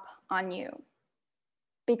give up on you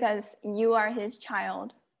because you are his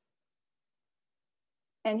child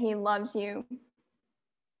and he loves you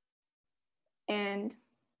and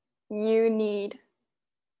you need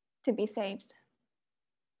to be saved.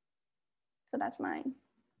 So that's mine.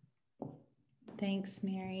 Thanks,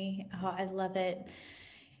 Mary. Oh, I love it.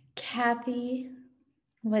 Kathy,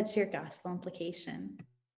 what's your gospel implication?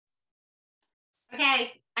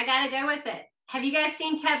 Okay, I gotta go with it. Have you guys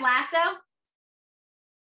seen Ted Lasso?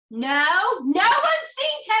 No one's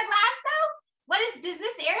seen Ted Lasso? Does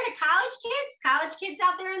this air to college kids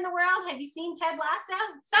out there in the world? Have you seen Ted Lasso?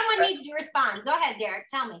 Someone needs to respond. Go ahead, Derek,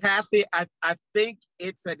 tell me. Kathy, I think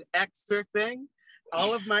it's an extra thing.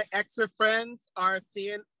 All of my extra friends are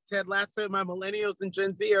seeing Ted Lasso. My millennials and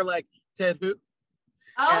Gen Z are like, Ted who?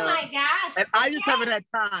 Oh my gosh. And I just haven't had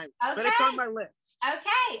time, but it's on my list.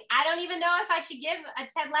 Okay, I don't even know if I should give a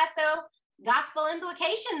Ted Lasso gospel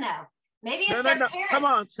implication though. Maybe it's their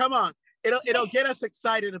parents. Come on. It'll get us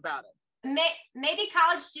excited about it. Maybe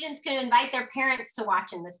college students could invite their parents to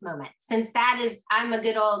watch in this moment. Since I'm a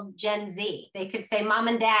good old Gen Z. They could say, Mom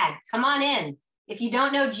and Dad, come on in. If you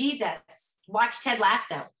don't know Jesus, watch Ted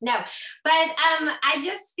Lasso. No, but I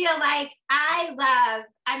just feel like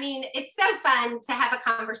it's so fun to have a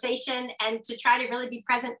conversation and to try to really be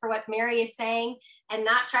present for what Mary is saying and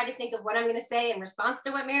not try to think of what I'm going to say in response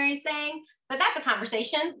to what Mary is saying. But that's a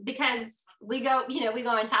conversation because we go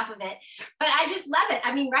on top of it. But I just love it.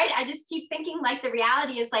 Right? I just keep thinking like the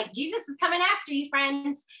reality is like, Jesus is coming after you,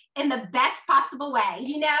 friends, in the best possible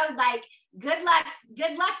way, like good luck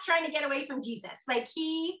trying to get away from Jesus. Like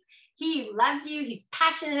he loves you. He's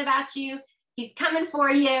passionate about you. He's coming for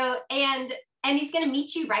you. And he's going to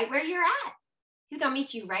meet you right where you're at. He's going to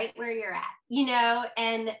meet you right where you're at,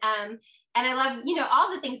 and I love,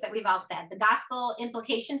 all the things that we've all said. The gospel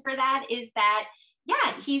implication for that is that,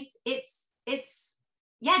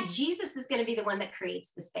 Jesus is going to be the one that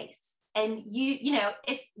creates the space. And you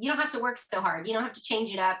don't have to work so hard. You don't have to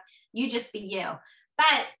change it up. You just be you.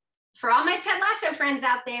 But for all my Ted Lasso friends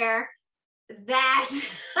out there, that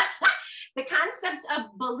the concept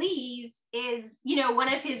of believe is,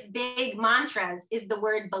 one of his big mantras is the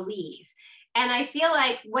word believe. And I feel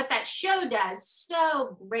like what that show does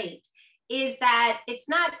so great is that it's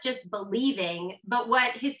not just believing, but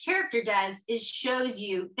what his character does is shows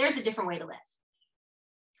you there's a different way to live.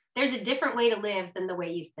 There's a different way to live than the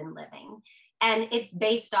way you've been living. And it's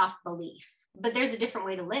based off belief, but there's a different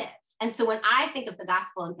way to live. And so when I think of the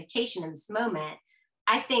gospel implication in this moment,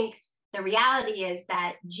 I think the reality is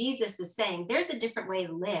that Jesus is saying there's a different way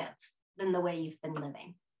to live than the way you've been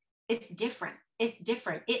living. It's different. It's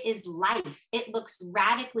different. It is life. It looks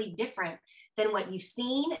radically different than what you've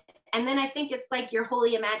seen. And then I think it's like your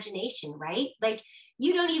holy imagination, right? Like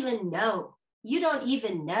you don't even know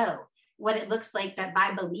what it looks like that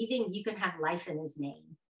by believing you can have life in his name,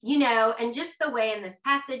 and just the way in this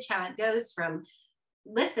passage, how it goes from,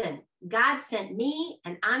 listen, God sent me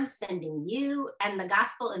and I'm sending you. And the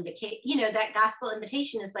gospel that gospel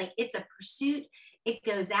invitation is like, it's a pursuit. It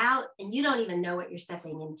goes out and you don't even know what you're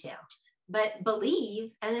stepping into, but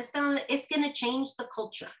believe. And it's going to change the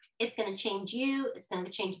culture. It's going to change you. It's going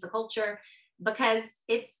to change the culture because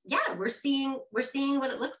we're seeing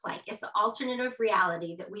what it looks like. It's an alternative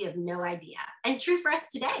reality that we have no idea. And true for us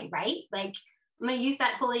today, right? Like I'm going to use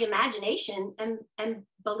that holy imagination and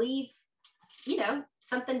believe,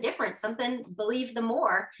 something different, believe the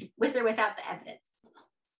more with or without the evidence.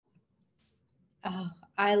 Oh,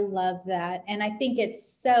 I love that. And I think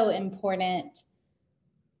it's so important.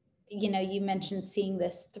 You mentioned seeing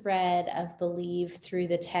this thread of believe through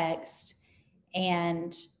the text.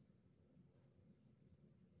 And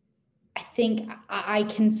I think I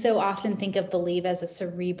can so often think of believe as a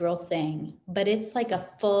cerebral thing, but it's like a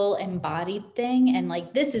full embodied thing. And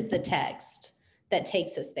like, this is the text that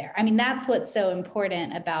takes us there. I mean, that's what's so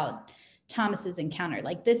important about Thomas's encounter.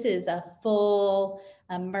 Like this is a full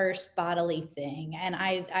immersed bodily thing. And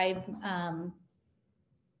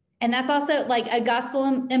and that's also like a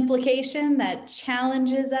gospel implication that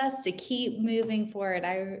challenges us to keep moving forward.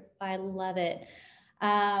 I love it.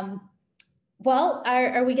 Well,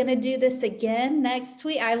 are we going to do this again next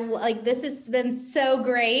week? This has been so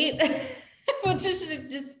great. We'll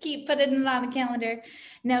just keep putting it on the calendar.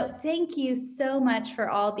 No, thank you so much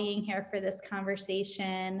for all being here for this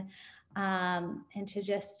conversation, and to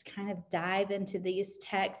just kind of dive into these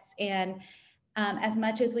texts. And as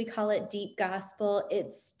much as we call it deep gospel,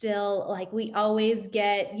 it's still like we always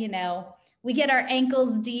get, we get our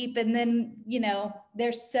ankles deep, and then,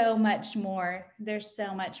 there's so much more.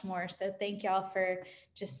 So thank y'all for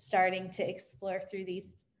just starting to explore through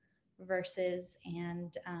these verses.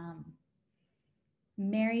 And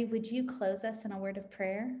Mary, would you close us in a word of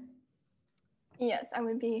prayer? Yes, I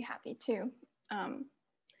would be happy to.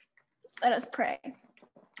 Let us pray.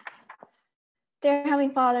 Dear Heavenly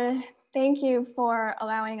Father, thank you for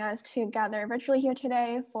allowing us to gather virtually here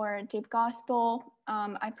today for Deep Gospel.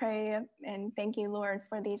 I pray and thank you, Lord,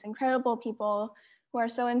 for these incredible people who are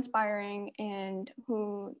so inspiring and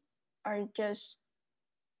who are just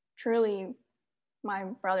truly my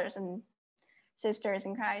brothers and sisters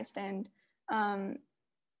in Christ. And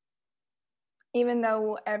even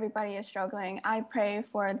though everybody is struggling, I pray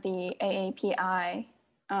for the AAPI,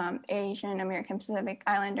 Asian American Pacific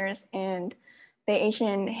Islanders, and the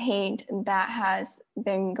Asian hate that has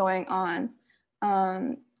been going on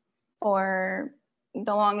for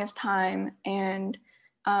the longest time, and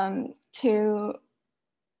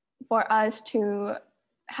for us to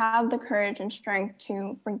have the courage and strength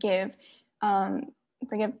to forgive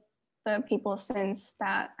the people's sins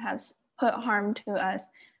that has put harm to us,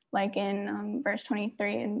 like in verse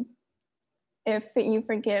 23, and if you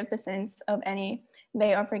forgive the sins of any,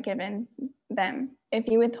 they are forgiven them. If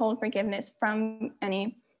you withhold forgiveness from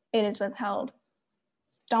any, it is withheld.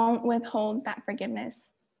 Don't withhold that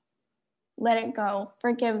forgiveness. Let it go.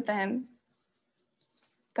 Forgive them.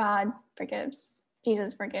 God forgives.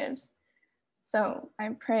 Jesus forgives. So I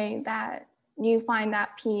pray that you find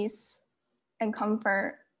that peace and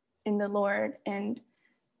comfort in the Lord, and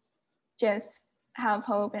just have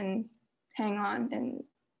hope and hang on, and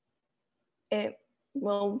it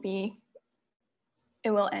will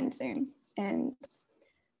end soon. And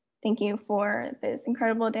thank you for this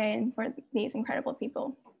incredible day and for these incredible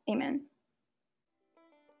people. Amen.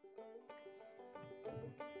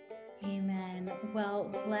 Amen. Well,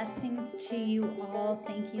 blessings to you all.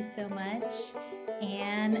 Thank you so much.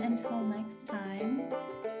 And until next time,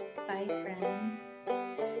 bye, friends.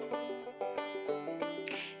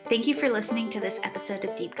 Thank you for listening to this episode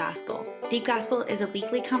of Deep Gospel. Deep Gospel is a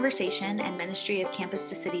weekly conversation and ministry of Campus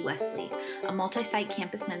to City Wesley, a multi-site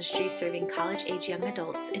campus ministry serving college-age young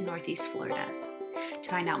adults in Northeast Florida. To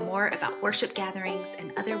find out more about worship gatherings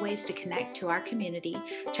and other ways to connect to our community,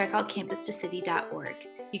 check out campus2city.org.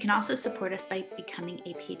 You can also support us by becoming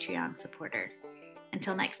a Patreon supporter.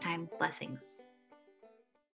 Until next time, blessings.